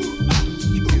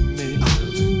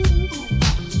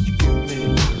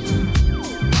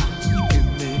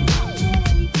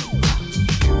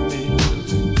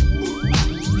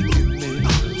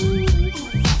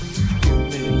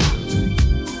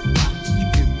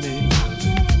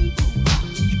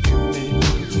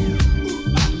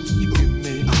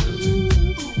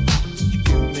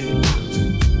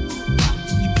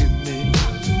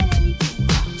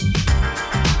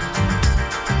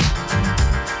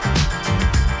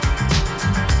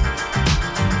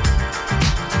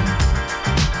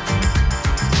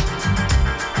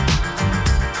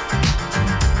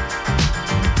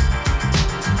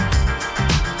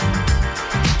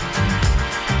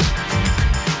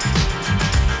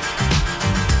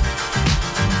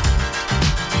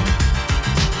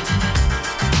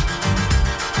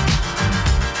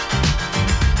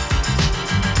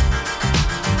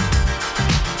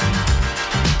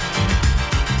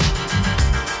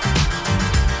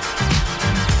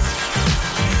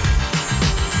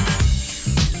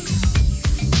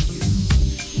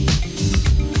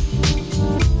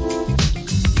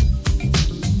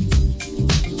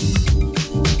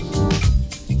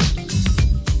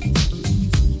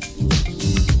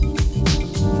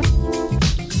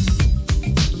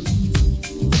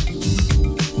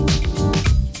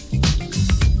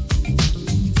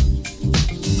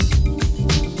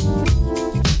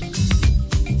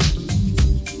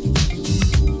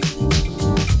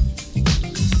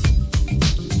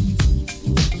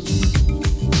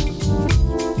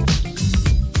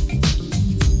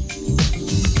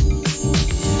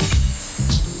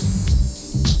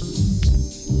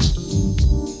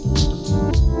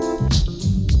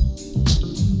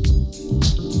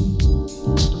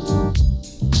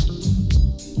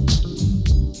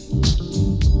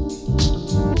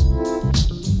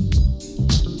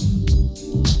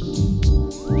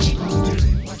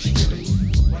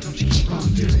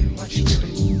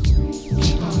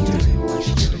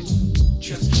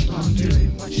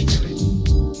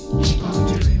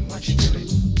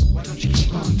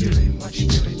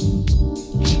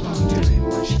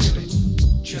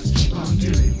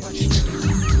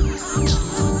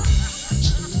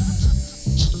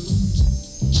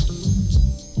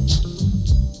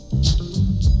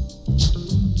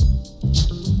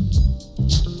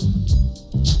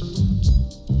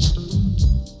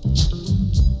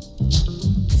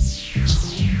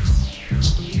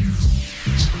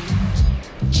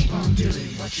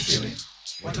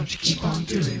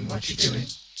 what you're doing.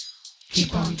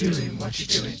 Keep on doing what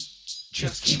you're doing.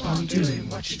 Just keep on doing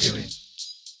what you're doing.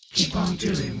 Keep on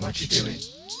doing what you're doing.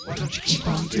 Why don't you keep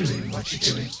on doing what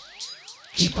you're doing?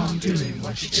 Keep on doing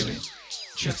what you're doing.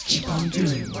 Just keep on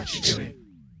doing what you're doing.